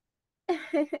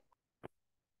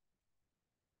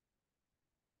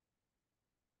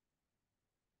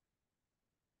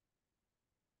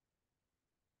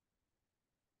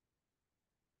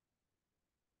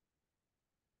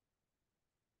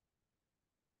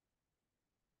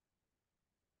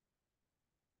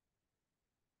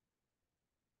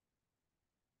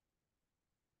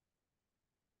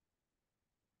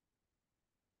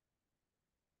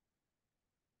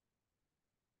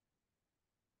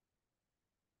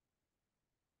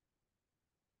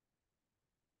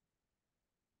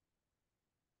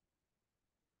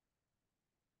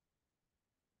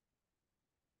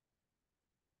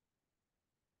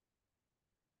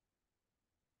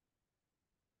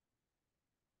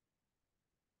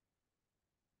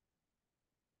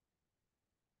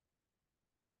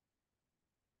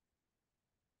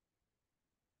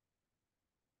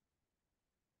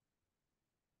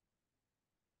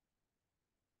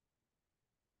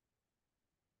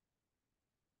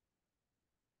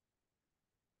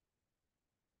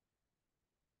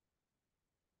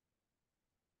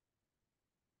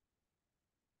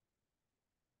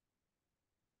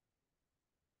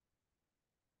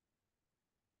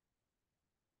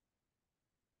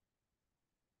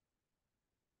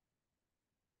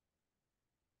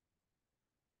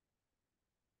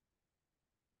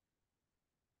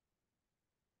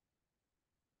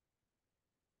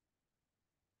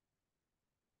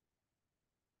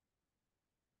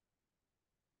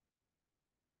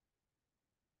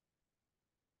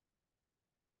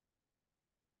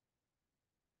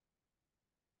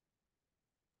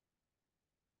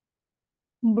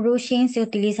 Brushing se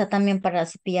utiliza también para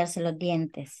cepillarse los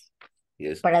dientes.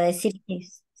 Yes. Para decir que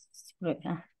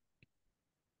ah.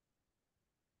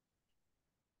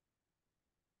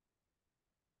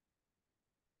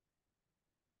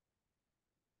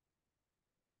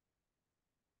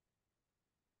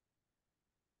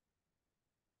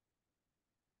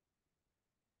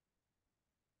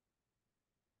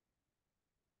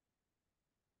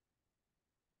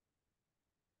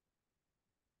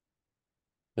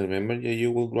 Remember that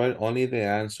you will write only the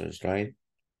answers, right?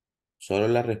 Solo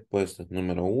las respuestas.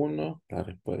 Número 1, la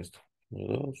respuesta.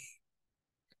 Número 2.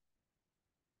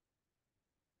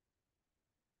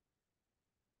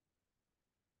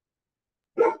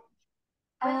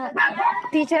 Ah,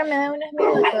 teacher, me da unos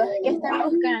minutos. ¿Qué están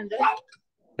buscando?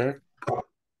 Sure.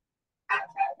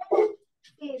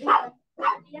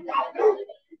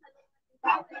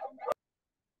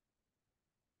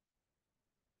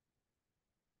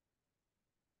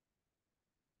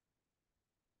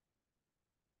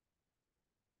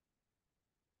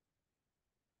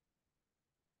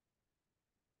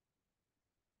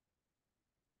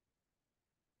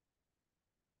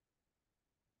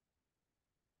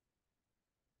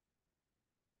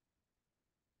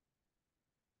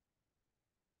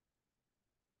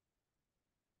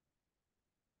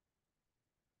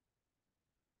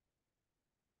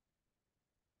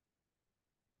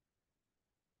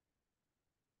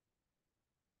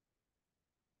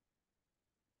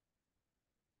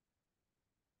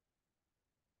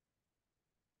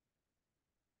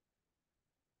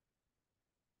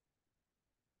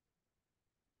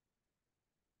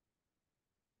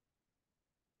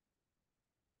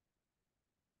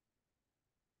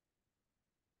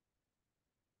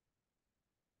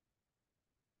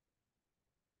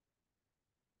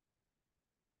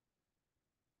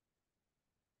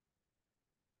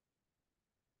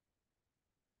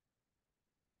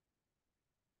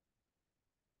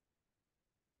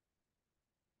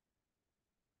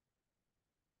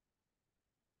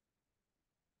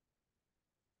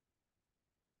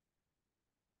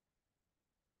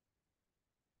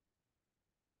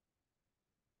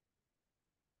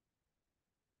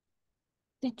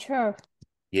 Teacher,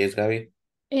 Yes, Gaby.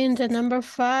 in the number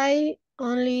 5,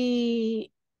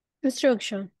 only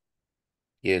instruction.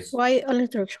 Yes. Why only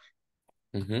instruction?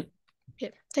 Mhm.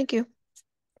 Yeah, thank you.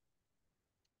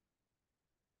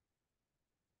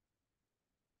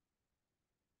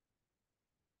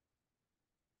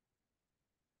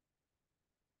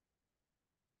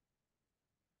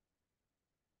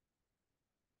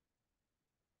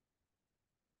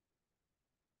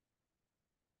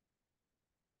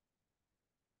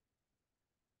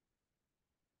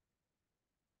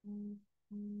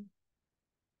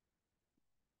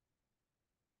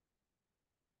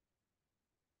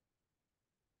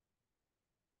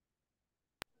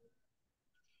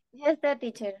 Ya está,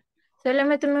 teacher. Solo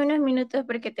me tomé unos minutos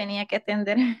porque tenía que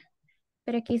atender,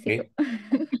 pero aquí sigo.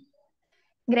 Okay,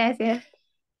 Gracias.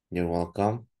 you're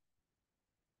welcome.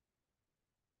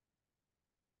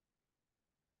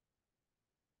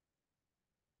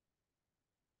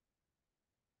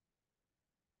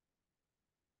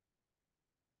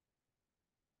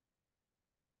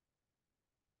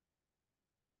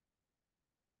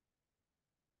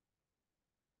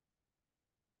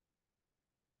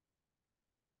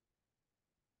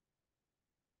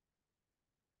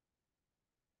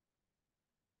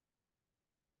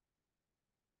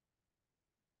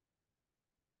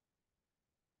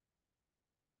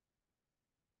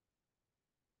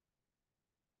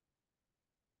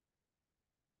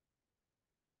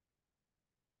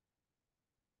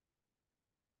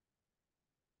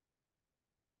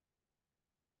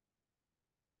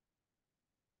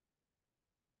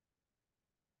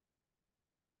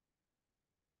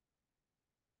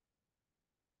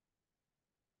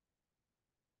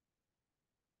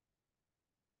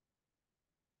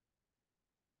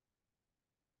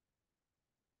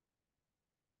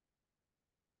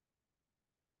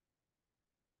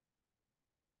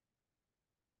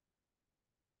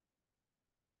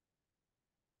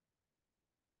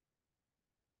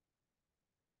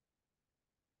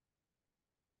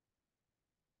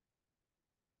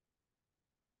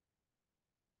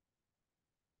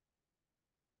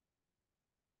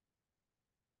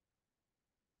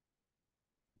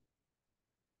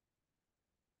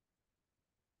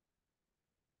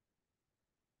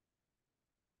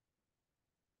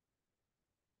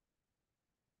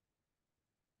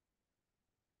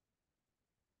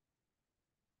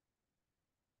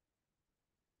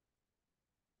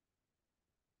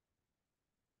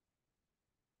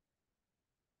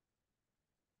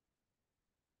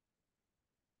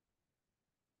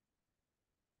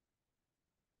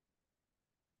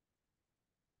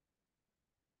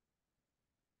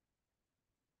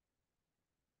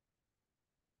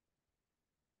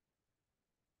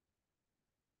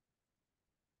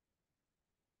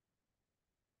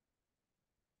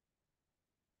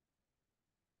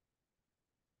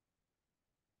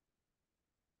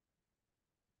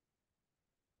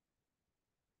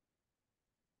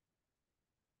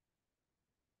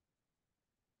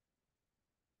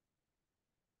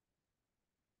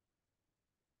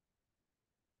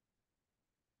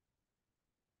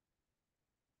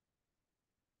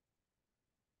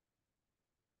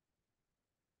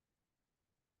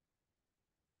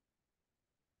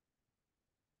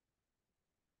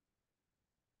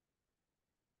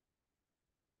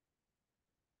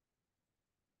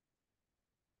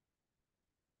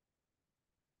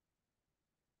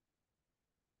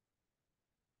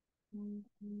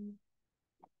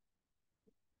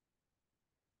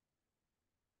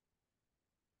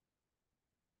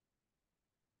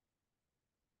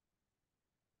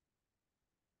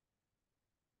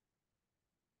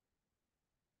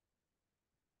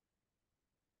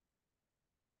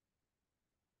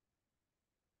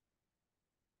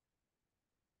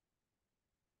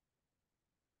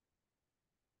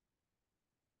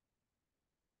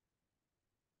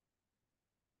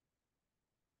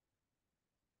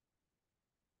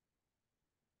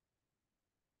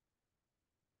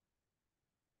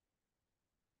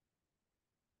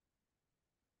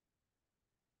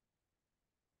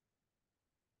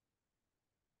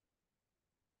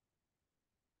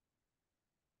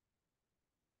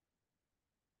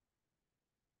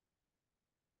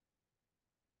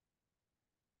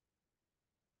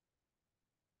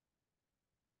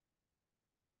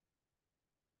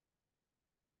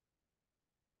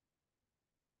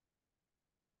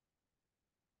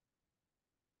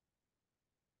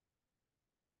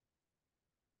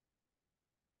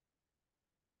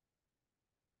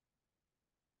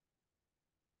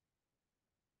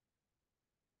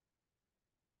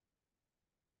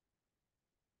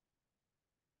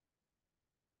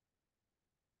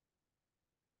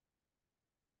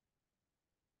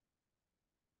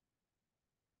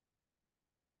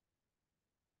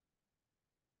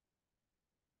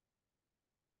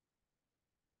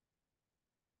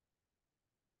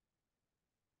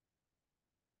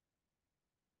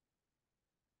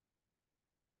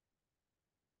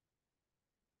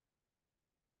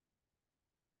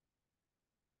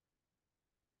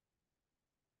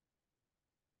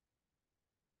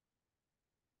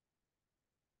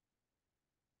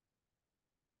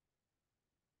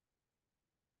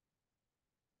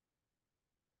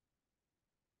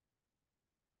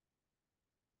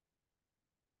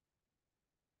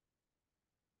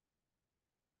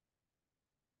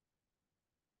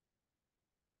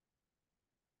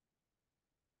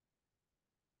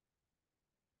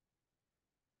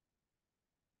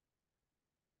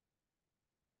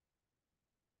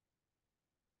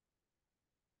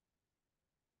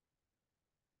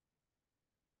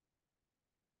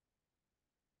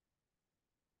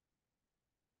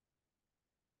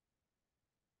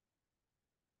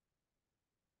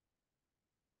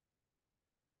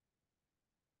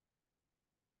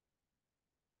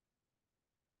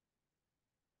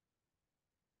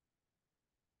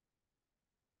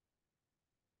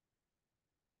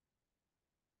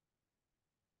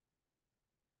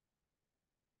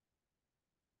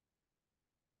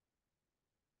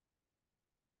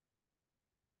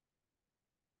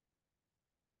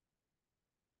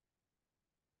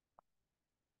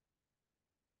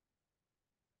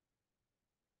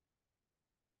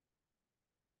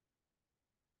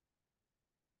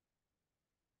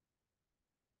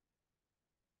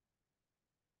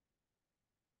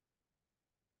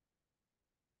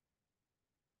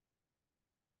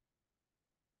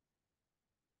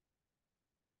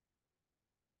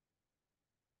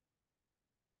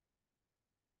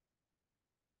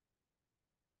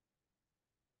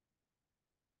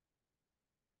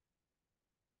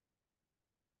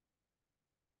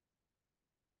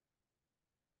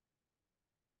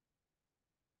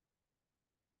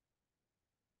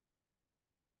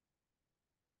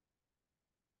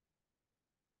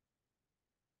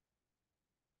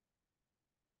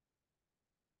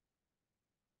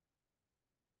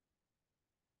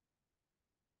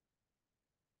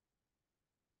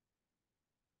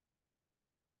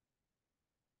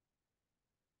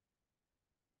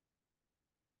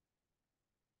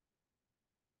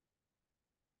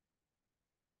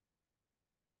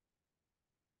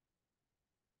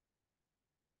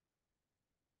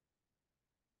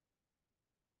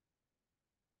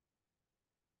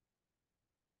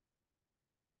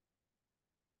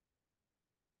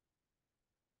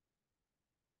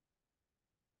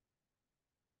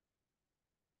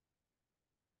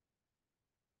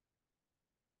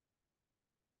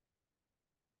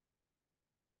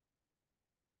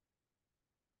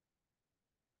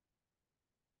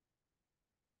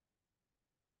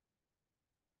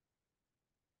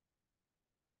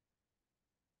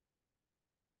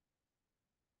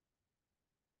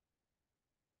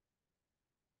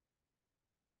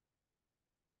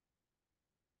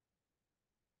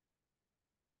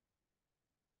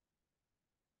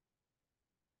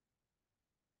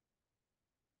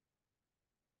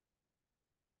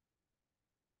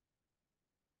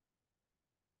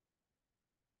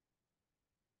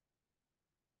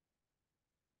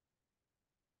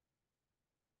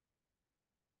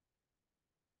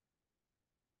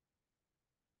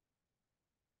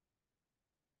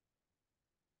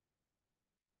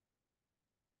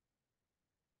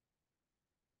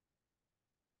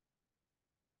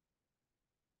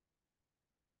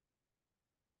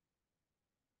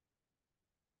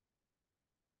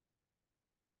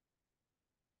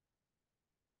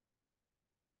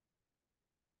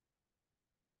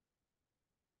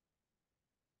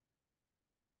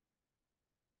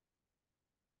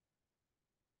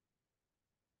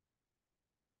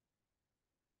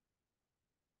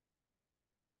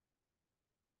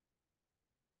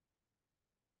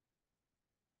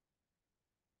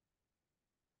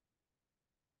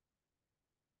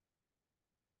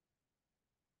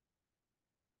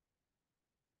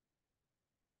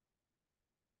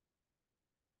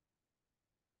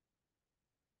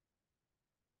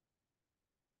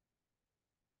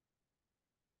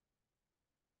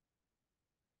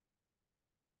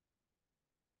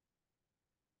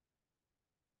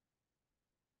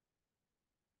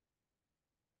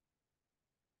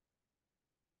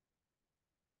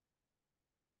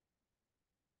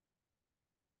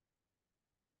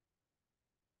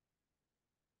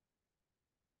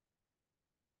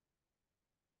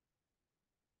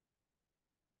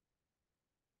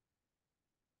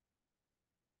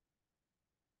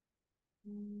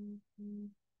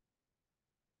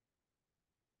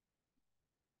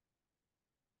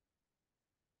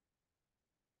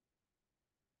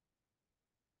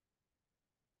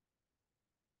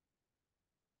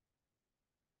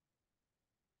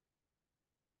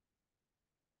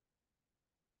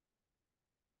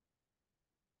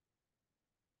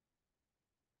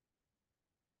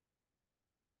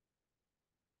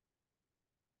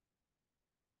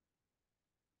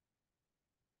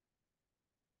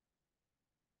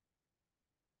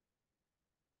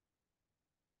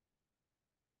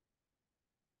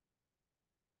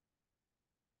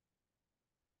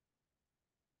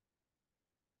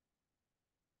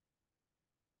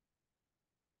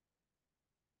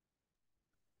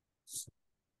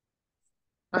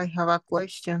 I have a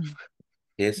question.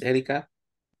 Yes, Erika.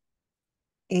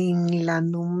 En la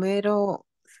número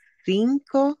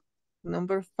 5,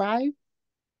 number 5,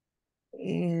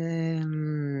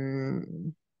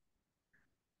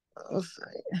 o sea,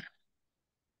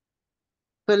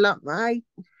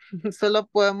 solo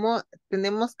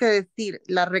tenemos que decir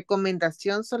la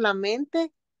recomendación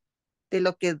solamente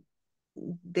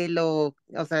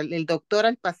o sea, el doctor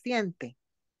al paciente.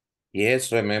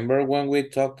 Yes, remember when we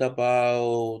talked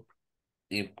about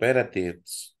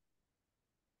imperatives,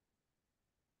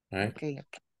 right? Okay.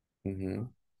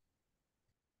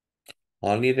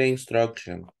 Only the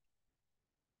instruction.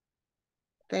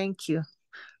 Thank you.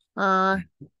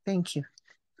 Thank you.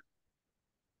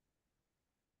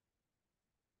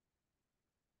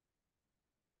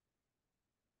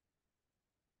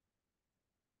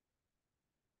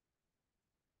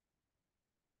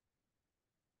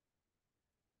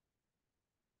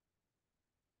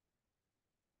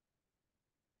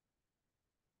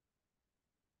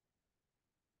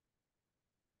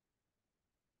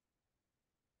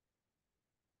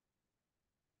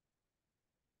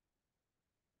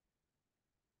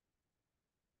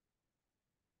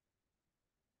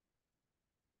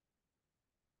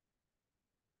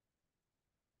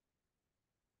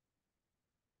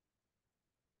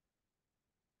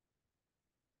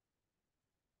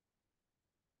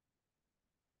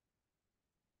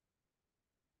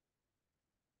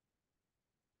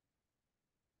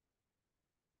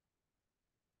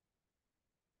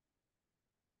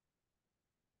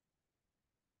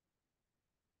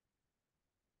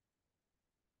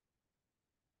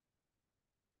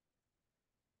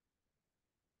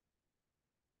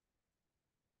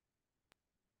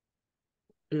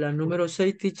 La número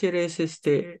 6, teacher, es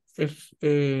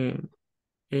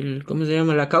 ¿cómo se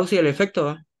llama? La causa y el efecto,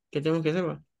 ¿va? ¿Qué tenemos que hacer,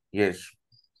 va? Yes.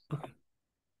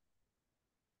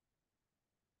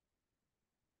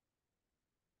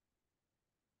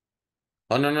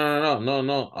 Oh,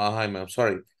 no. Jaime, I'm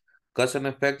sorry. Cause and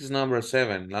effect is number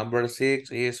 7. Number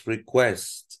 6 is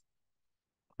request.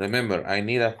 Remember, I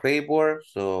need a favor,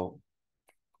 so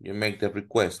you make the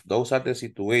request. Those are the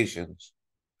situations.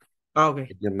 Okay.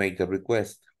 You make the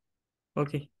request.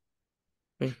 Okay.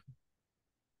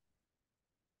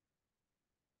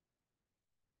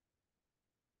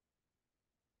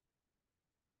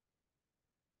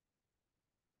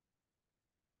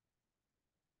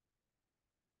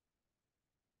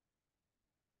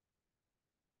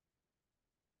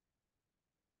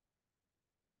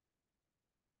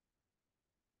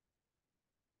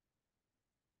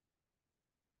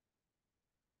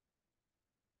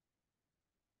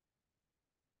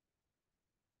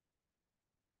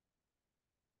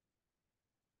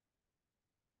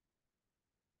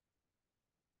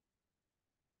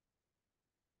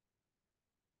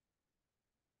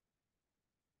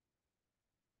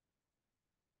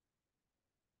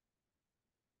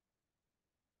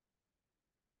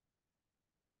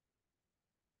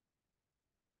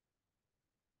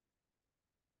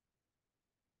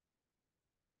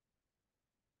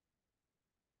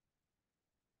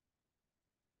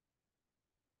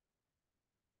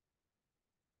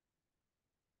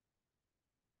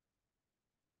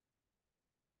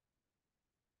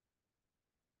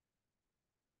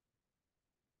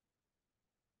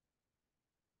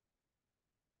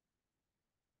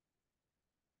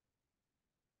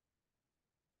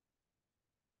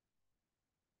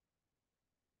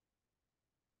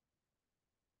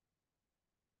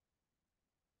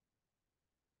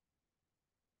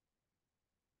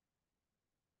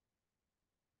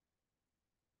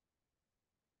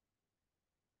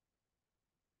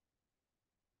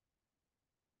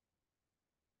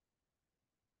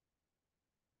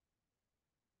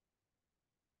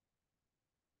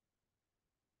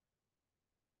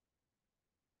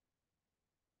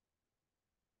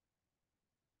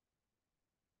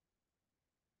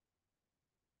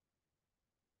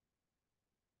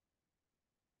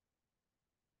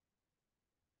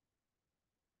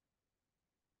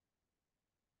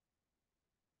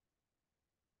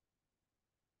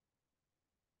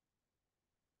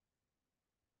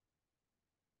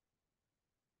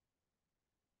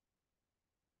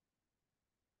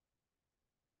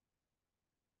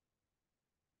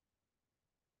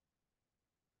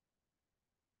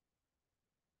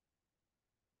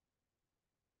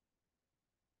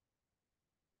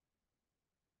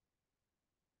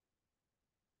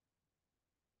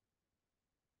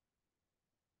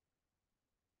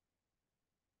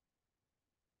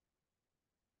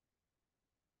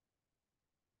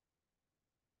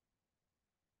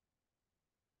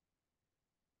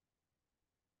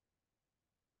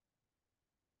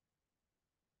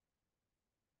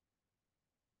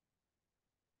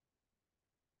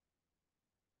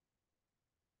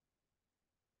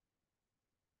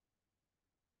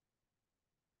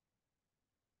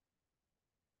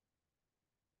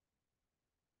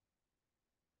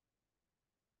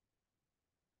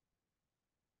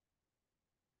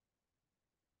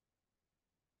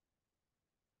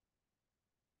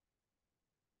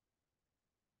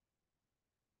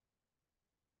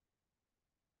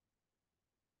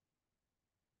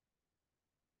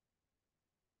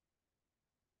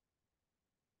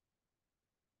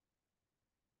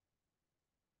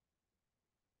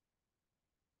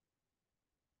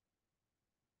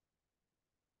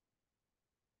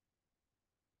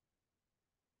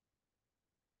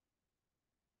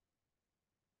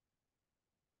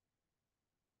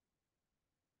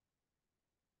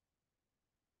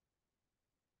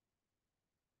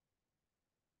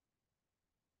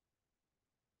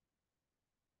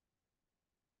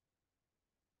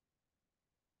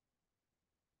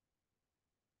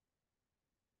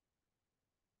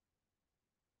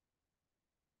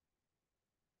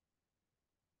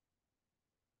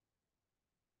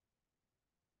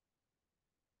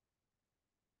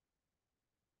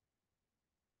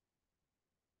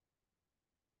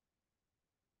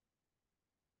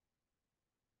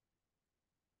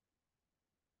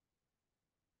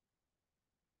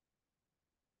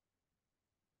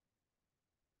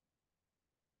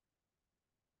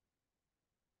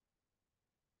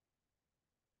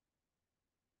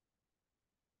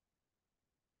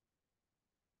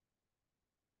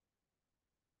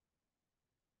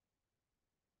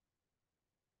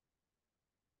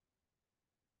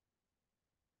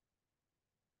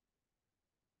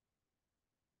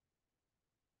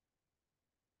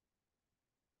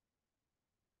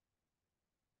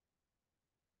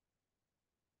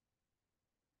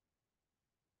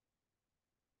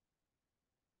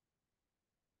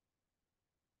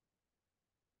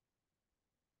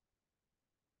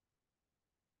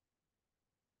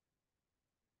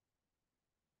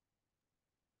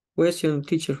 question,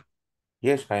 teacher.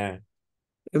 Yes, I am.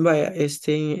 Vaya,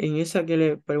 en esa que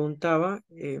le preguntaba,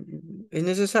 ¿es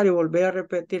necesario volver a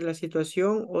repetir la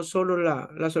situación o solo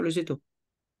la solicitud?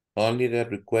 Only the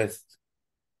request.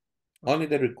 Only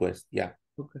the request, yeah.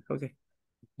 Okay, okay.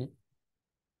 Mhm.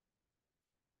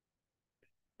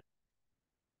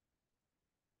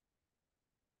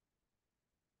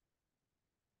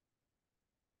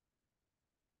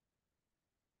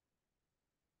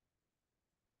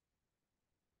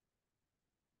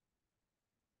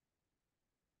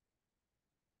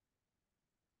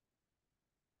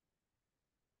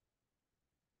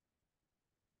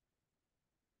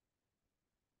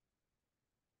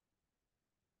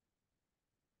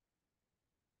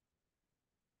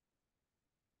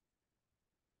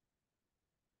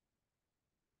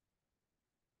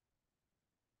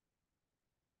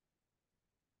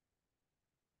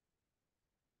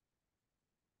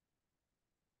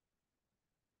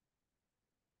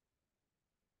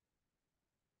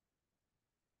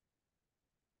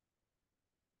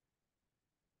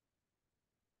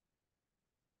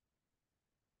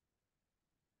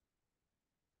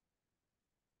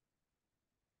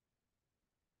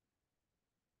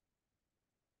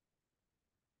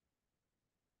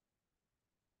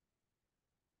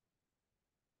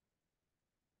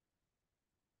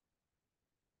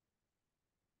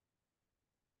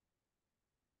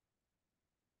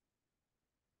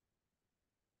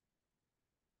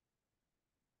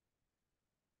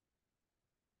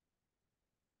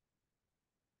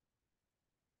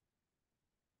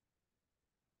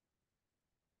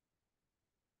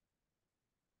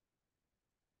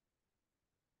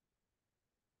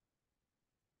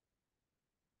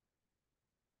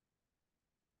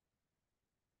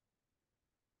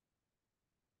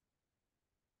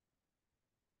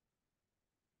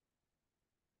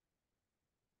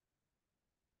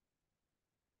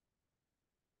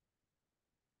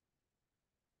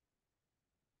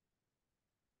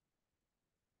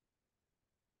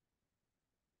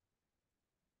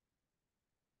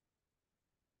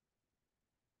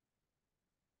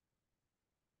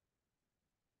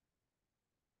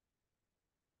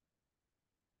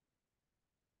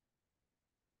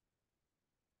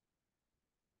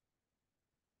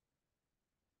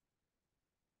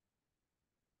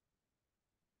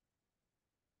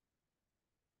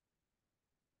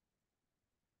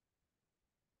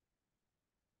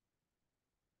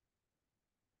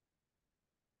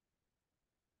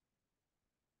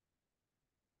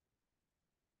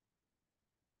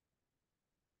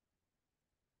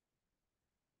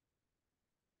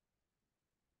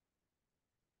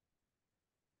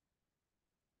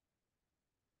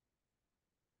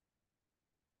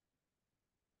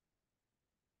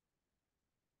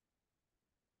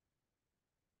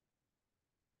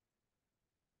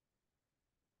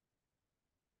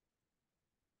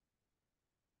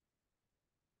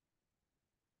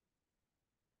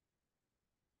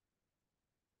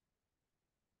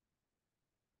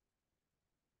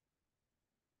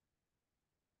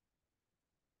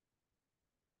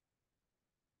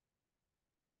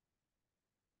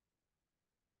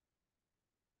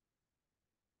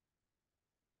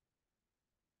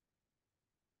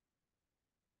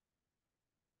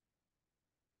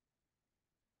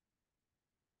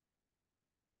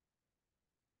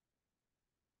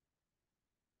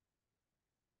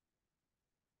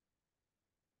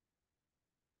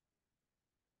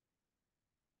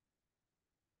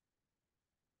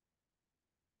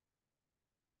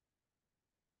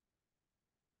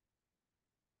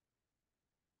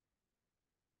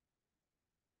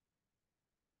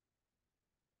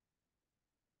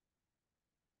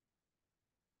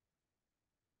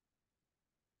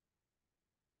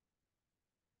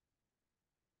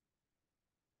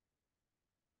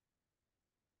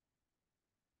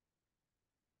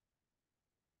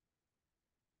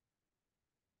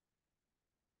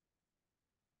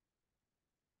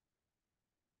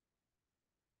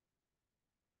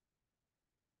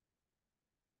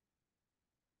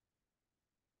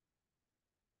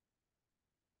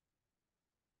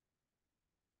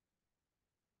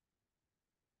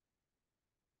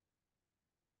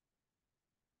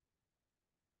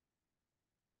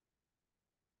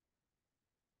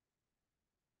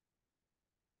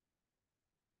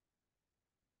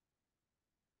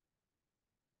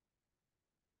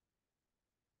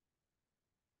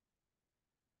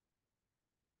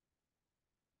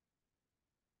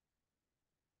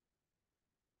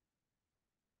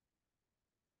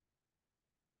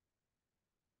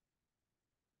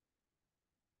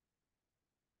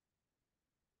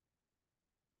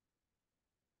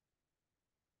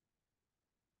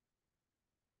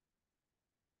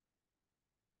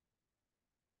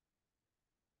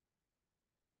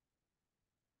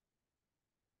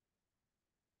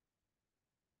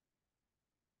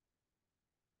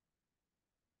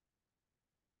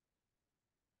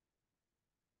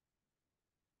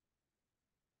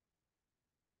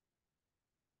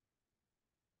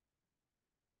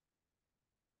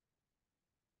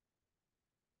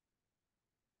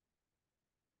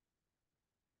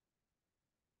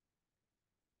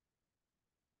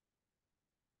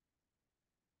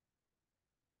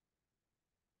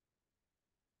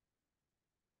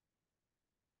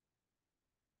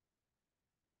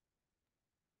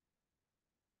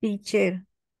 Teacher,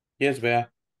 Yes, Bea.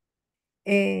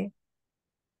 eh,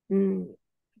 mm,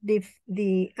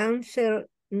 the answer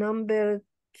number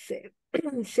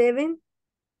 7,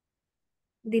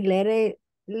 the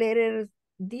letter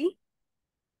D.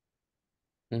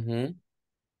 Mm-hmm.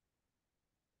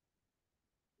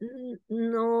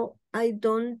 No, I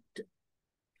don't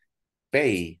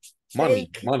Pay.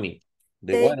 Money. take, Money.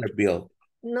 The take, water bill.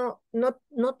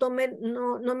 no tomé,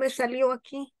 no me salió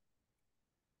aquí.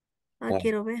 Ah, What?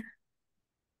 quiero ver.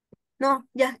 No,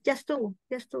 ya estuvo,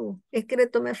 ya estuvo. Es que le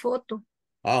tomé foto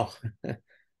Oh,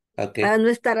 okay. para no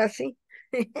estar así.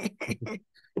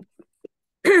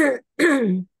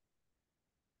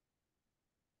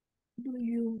 Do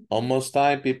you? Almost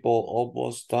time, people.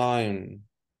 Almost time.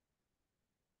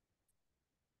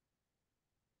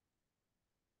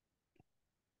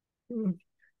 Mm.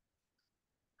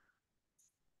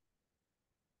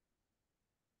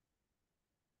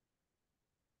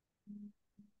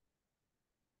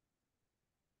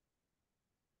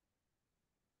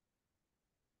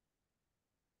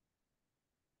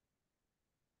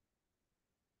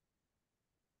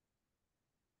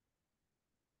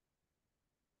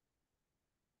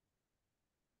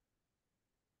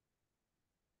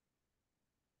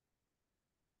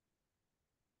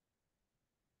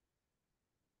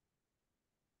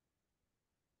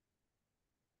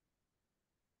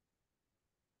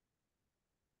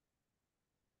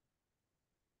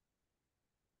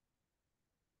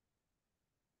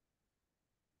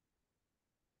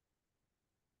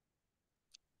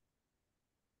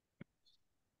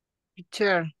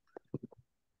 Teacher,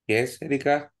 Yes,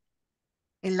 Erika.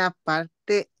 en la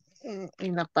parte,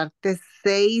 en la parte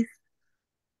 6,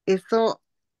 eso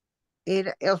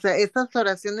era, o sea, esas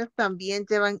oraciones también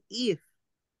llevan if.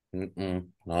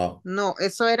 No. No,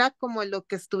 eso era como lo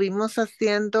que estuvimos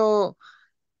haciendo,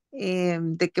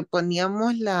 de que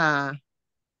poníamos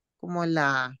como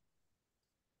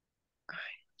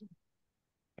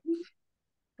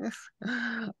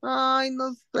ay,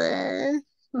 no sé.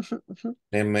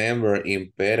 Remember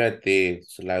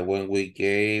imperatives, like when we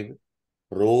gave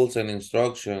rules and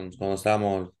instructions, cuando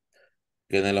estamos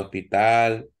que en el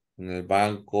hospital, en el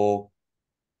banco,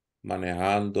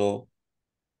 manejando.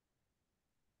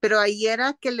 Pero ahí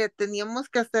era que le teníamos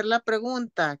que hacer la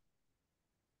pregunta.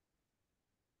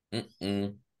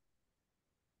 Mm-mm.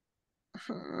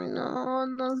 Ay, no,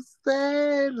 no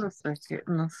sé.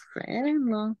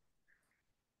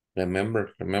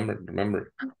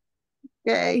 Remember.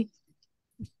 Okay,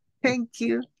 thank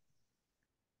you.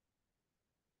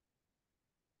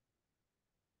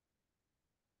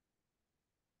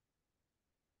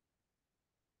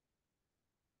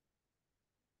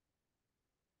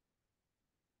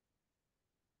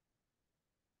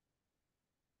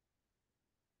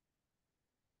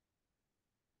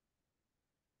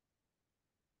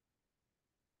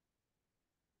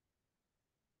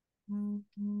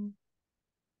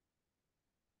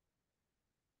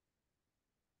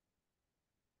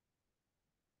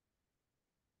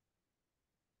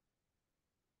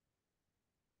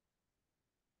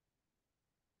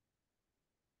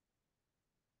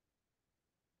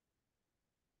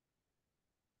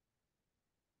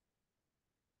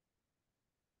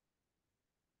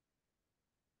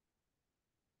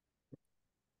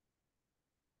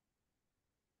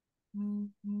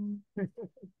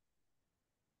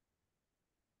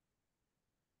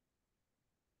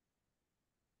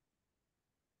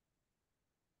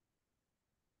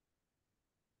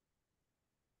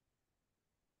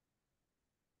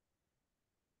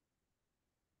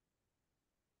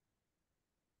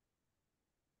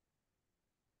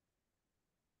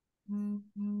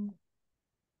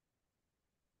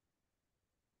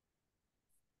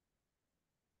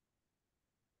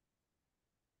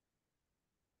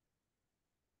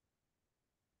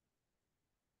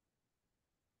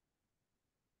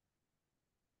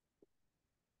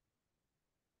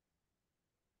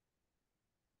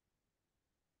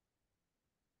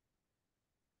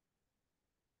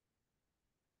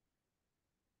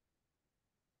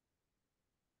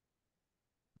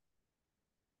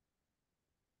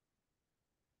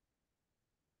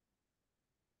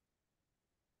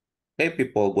 Hey,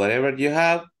 people, whatever you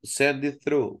have, send it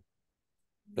through.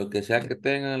 Lo que sea que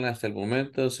tengan hasta el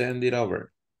momento, send it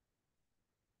over.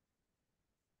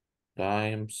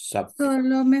 Time's up.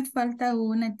 Solo me falta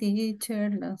una,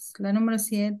 teacher, la número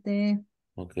 7.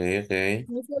 Okay.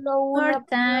 No solo More una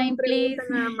time, pregunta please.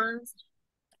 nada más.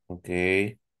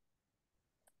 Okay.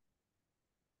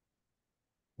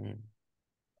 Mm,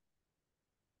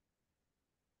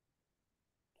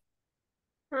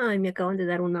 Ay, me acaban de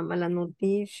dar una mala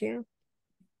noticia.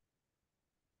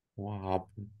 What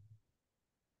happened?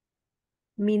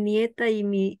 Mi nieta y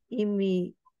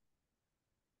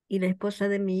la esposa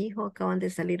de mi hijo acaban de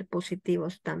salir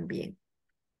positivos también.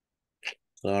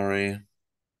 Sorry.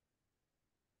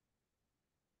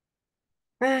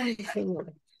 Ay,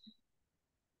 señor.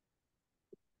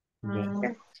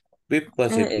 Yeah. Be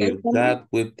positive. God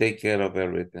will take care of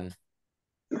everything.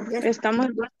 Estamos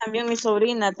igual también, mi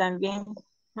sobrina también,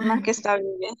 más Ay, que está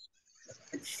bien.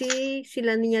 sí, sí,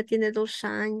 la niña tiene 2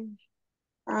 años.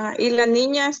 Ah, y la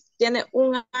niña tiene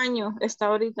 1 año, está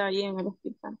ahorita ahí en el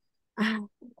hospital. Ah,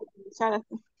 ¿Sabes?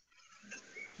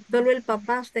 solo el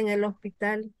papá está en el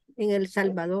hospital en El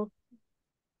Salvador.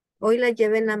 Hoy la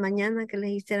llevé en la mañana que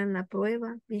les hicieran la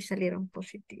prueba y salieron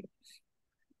positivos.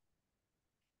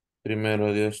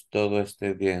 Primero Dios, todo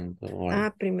esté bien. Todo bueno.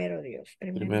 Ah, primero Dios,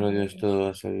 Primero Dios, todo va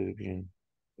a salir bien.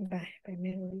 Va,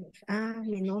 primero Dios. Ah,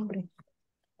 mi nombre.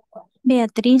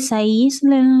 Beatriz,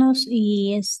 aíslenlos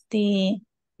y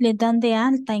les dan de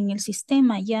alta en el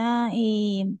sistema. Ya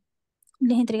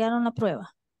les entregaron la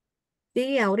prueba.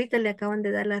 Sí, ahorita le acaban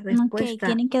de dar la Ok, respuesta.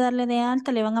 tienen que darle de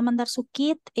alta, le van a mandar su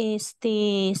kit,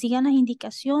 sigan las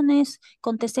indicaciones,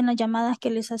 contesten las llamadas que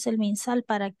les hace el MinSal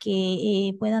para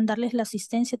que puedan darles la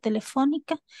asistencia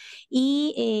telefónica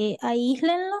y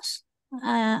aíslenlos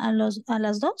a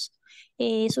las dos.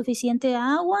 Suficiente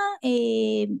agua,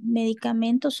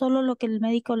 medicamentos, solo lo que el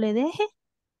médico le deje,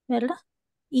 ¿verdad?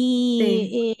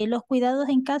 Sí, Y los cuidados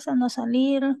en casa, no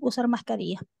salir, usar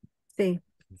mascarilla. sí,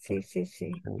 sí, sí,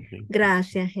 sí.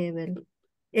 Gracias, Hebel.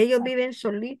 Ellos viven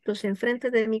solitos, enfrente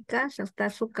de mi casa, está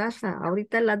su casa.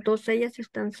 Ahorita las dos ellas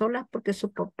están solas porque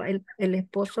su papá, el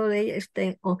esposo de ella está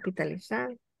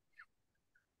hospitalizado.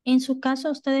 En su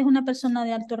caso, usted es una persona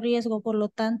de alto riesgo, por lo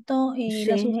tanto,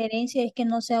 la Sí, sugerencia es que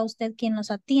no sea usted quien los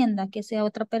atienda, que sea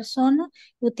otra persona,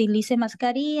 utilice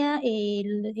mascarilla,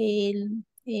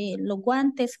 los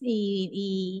guantes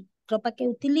y ropa que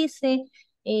utilice,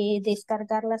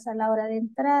 descargarlas a la hora de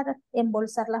entrar,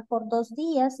 embolsarlas por 2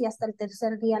 días y hasta el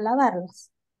tercer día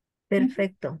lavarlas.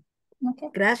 perfecto.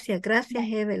 Ok, Gracias, gracias,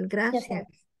 ya, Hebel, ya gracias.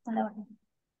 sabes, a la orden.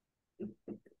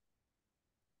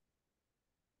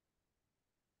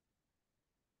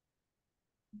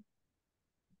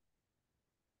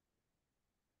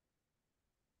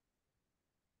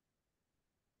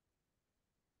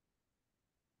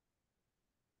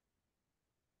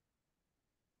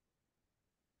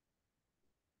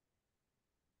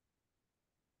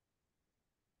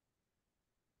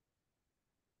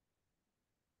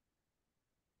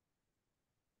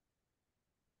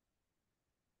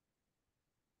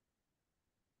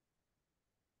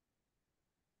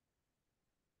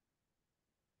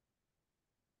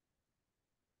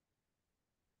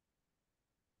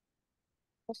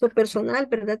 Su personal,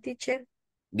 ¿verdad, teacher?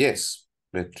 Yes,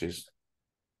 Beatriz.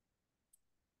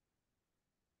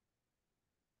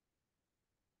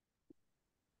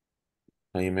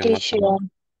 Ahí me Teacher,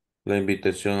 mandan la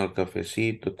invitación al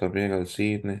cafecito, también al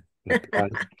cine, la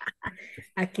playa.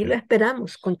 Aquí lo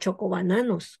esperamos con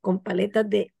chocobananos, con paletas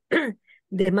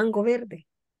de mango verde.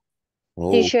 Oh,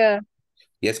 teacher,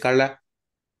 yes, Carla.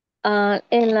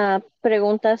 en la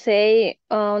pregunta 6,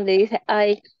 donde dice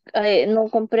no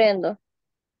comprendo.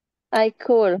 I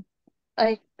could.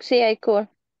 Sí, I could.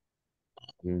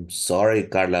 Sorry,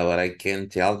 Carla, but I can't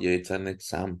tell you. It's an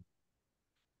exam.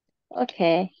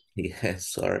 Okay. Yes,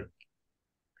 sorry.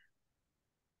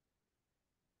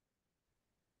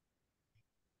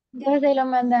 Ya se lo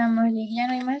mandamos, ya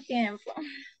no hay más tiempo.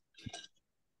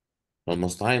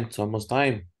 Almost time. It's almost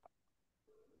time.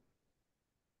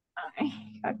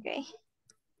 Ok.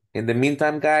 In the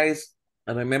meantime, guys,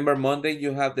 remember Monday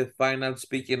you have the final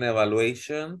speaking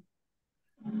evaluation.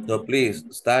 So please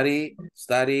study,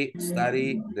 study,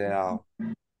 study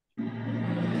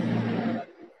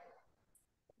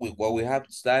what we have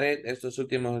studied estos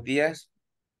últimos días,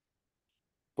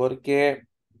 porque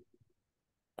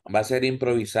va a ser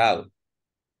improvisado.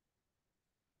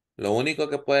 Lo único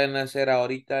que pueden hacer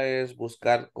ahorita es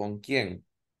buscar con quién.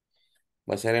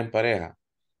 Va a ser en pareja.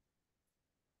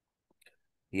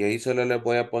 Y ahí solo les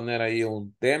voy a poner ahí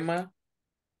un tema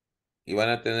y van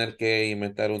a tener que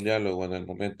inventar un diálogo en el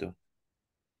momento.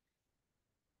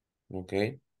 ¿Ok?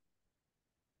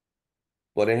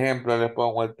 Por ejemplo, les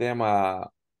pongo el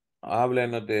tema,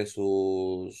 háblenos de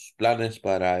sus planes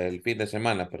para el fin de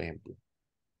semana, por ejemplo.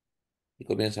 Y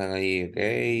comienzan ahí, ok,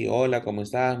 hola, ¿cómo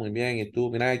estás? Muy bien, ¿y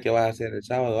tú? Mira, ¿qué vas a hacer el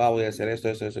sábado? Ah, voy a hacer esto,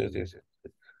 eso, eso, eso, eso.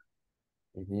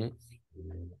 Ujú.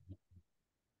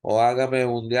 O hágame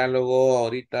un diálogo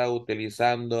ahorita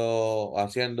utilizando,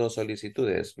 haciendo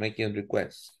solicitudes, making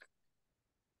requests.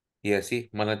 Y así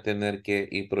van a tener que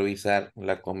improvisar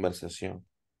la conversación.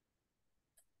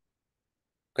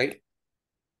 ¿Ok?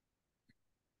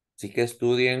 Así que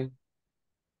estudien,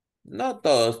 no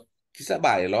todos, quizás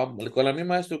vaya, con la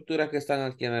misma estructura que están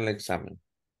aquí en el examen,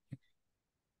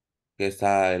 que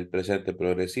está el presente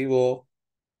progresivo,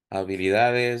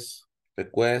 habilidades,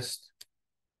 request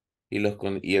y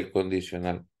el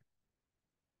condicional.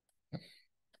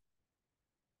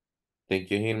 Thank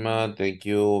you, Hilma. Thank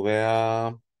you,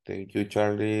 Bea. Thank you,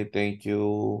 Charlie. Thank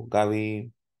you,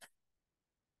 Gaby.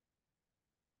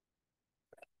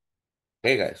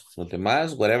 Hey, guys. Nothing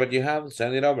más. Whatever you have,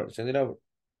 send it over. Send it over.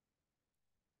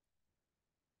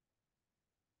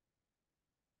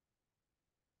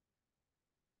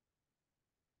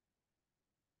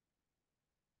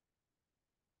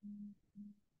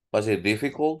 Was it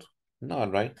difficult? No,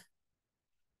 right?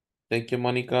 Thank you,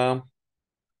 Monica.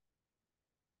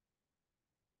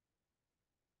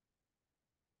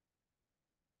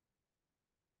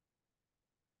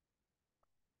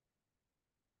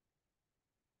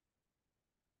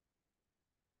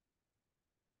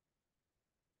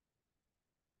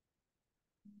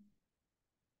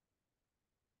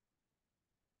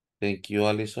 Thank you,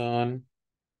 Alison.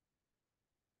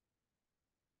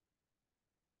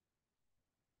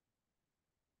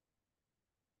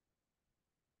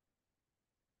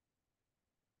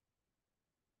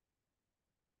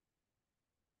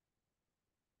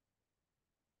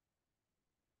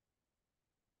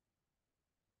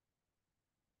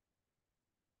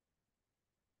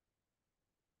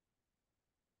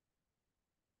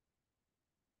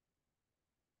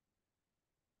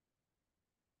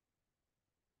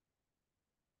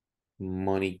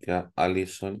 Mónica,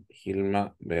 Alison,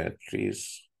 Hilma,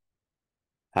 Beatriz,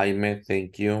 Jaime,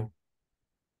 thank you.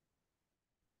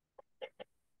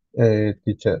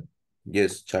 Teacher,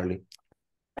 Yes, Charlie.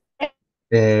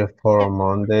 for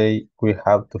Monday, we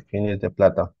have to finish the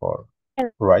platform,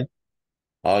 right?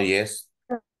 Oh, yes,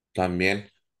 también.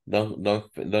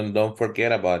 Don't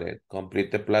forget about it.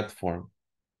 Complete the platform.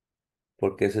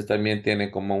 Porque ese también tiene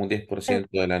como un 10%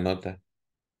 de la nota.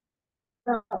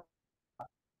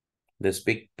 The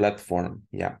Speak Platform,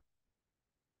 yeah.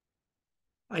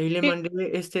 Ahí le mandé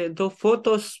dos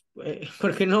fotos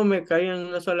porque no me caían en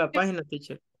una sola página,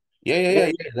 teacher.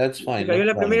 Yeah, that's Me fine, cayó no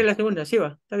la primera y problem. la segunda, sí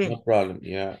va, está bien. No problem,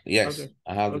 yeah. Yes, Okay,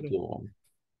 I have the okay. two one.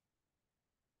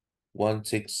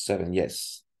 167,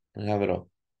 yes. I have it all.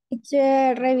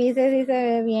 Che, revise si se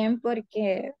ve bien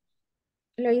porque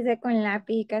lo hice con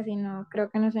lápiz y casi no,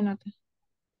 creo que no se nota.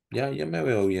 Ya me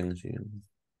veo bien, sí.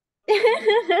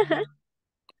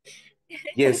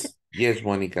 Yes,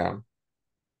 Mónica.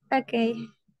 Ok.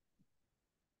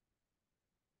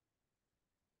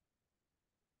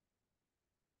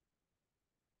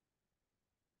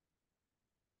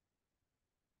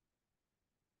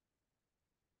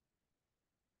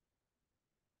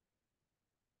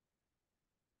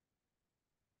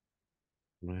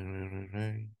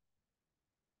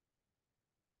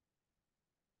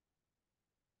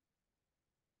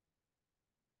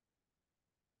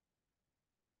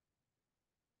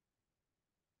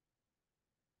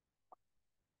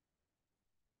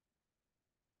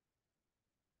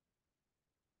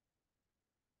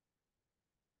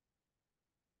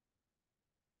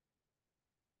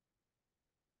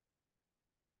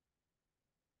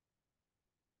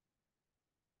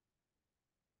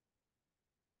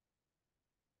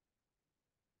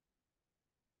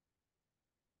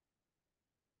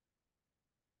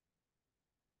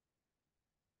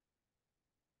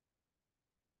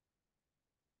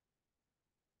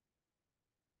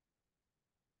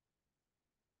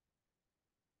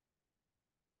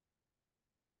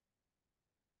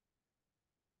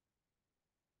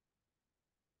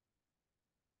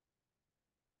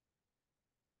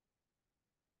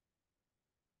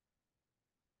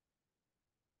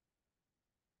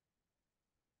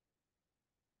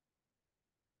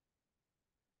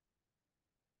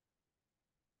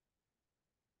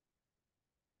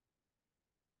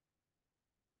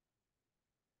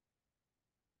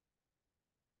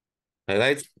 All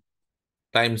right,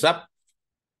 time's up.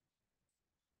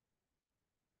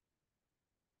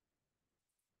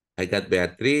 I got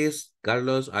Beatriz,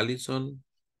 Carlos, Alison,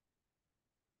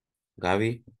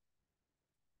 Gaby.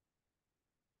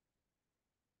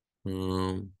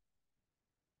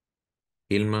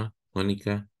 Hilma,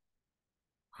 Mónica,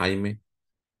 Jaime,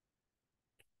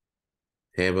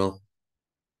 Hebel.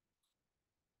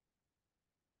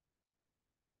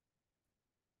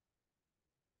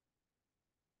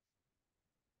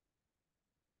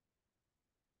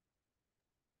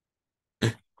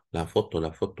 La foto.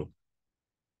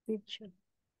 Teacher.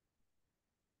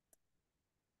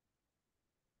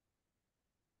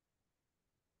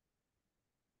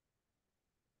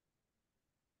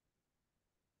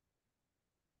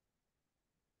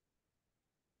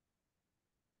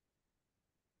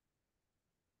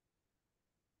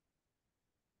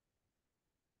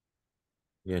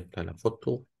 Ya está la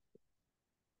foto.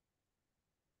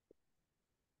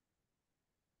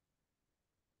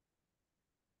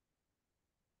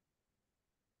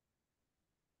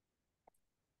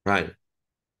 Right.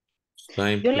 It's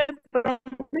time Yo to... le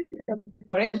pregunto,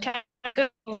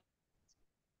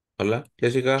 Hola,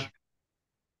 Jessica.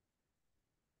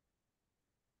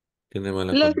 Tiene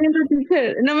mala lo conexión. siento,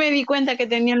 teacher, no me di cuenta que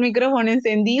tenía el micrófono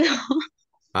encendido.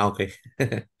 Ah, ok.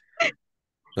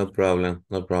 No problem,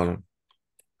 no problem.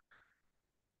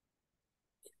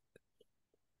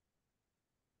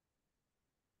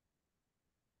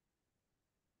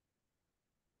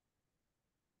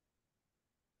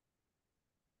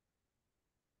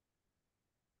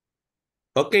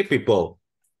 Okay, people.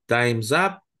 Time's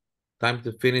up. Time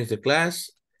to finish the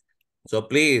class. So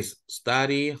please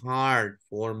study hard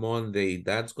for Monday.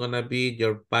 That's gonna be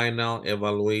your final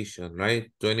evaluation, right?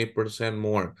 20%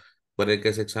 more. Puede que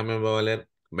ese examen va a valer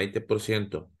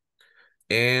 20%.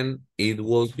 And it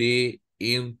will be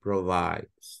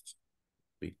improvised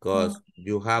because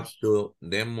you have to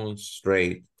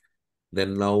demonstrate the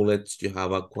knowledge you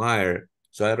have acquired.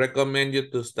 So I recommend you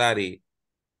to study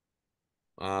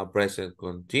present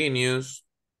continuous,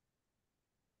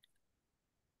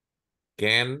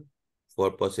 can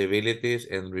for possibilities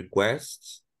and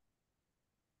requests,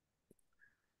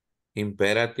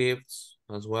 imperatives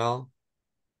as well,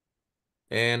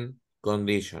 and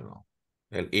conditional,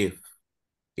 el if.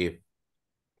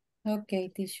 Okay,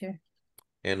 teacher.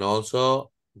 And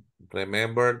also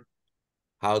remember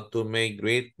how to make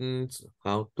greetings,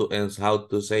 how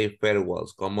to say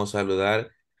farewells, cómo saludar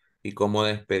y cómo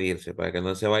despedirse, para que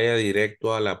no se vaya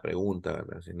directo a la pregunta,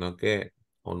 ¿verdad? Sino que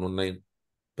con una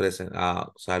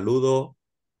saludo,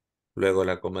 luego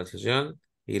la conversación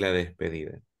y la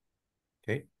despedida.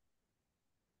 Okay.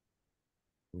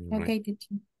 Okay,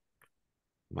 teacher.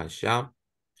 Masha.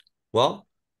 Well,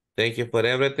 thank you for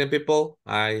everything, people.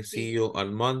 I see you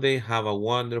on Monday. Have a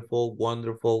wonderful,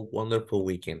 wonderful, wonderful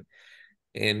weekend.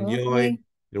 Enjoy Okay.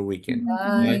 your weekend. Bye.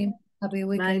 Bye. Happy Bye,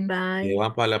 weekend. Si bye.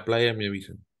 van para la playa, me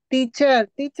avisan. Teacher.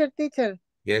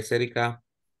 Yes, Erika.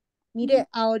 Mire,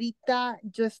 ahorita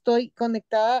yo estoy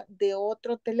conectada de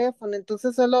otro teléfono,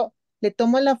 entonces solo le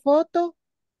tomo la foto,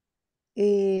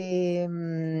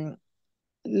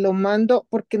 lo mando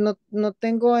porque no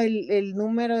tengo el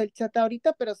número del chat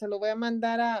ahorita, pero se lo voy a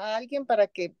mandar a alguien para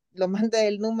que lo mande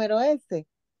el número ese del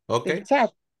Okay,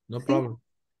 chat. no ¿Sí? problem.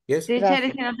 Yes. Teacher,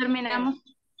 y Gracias. si no terminamos,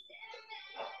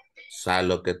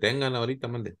 Lo que tengan ahorita,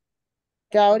 mande.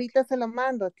 Que ahorita se lo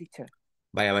mando, teacher.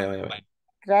 Vaya, vaya, vaya, vaya.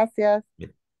 Gracias.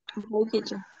 Bien. okay,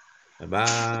 teacher. Bye,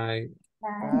 bye.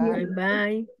 Bye, Bye.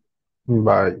 bye.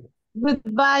 Bye.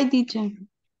 Goodbye, teacher.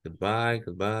 Goodbye,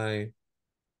 goodbye.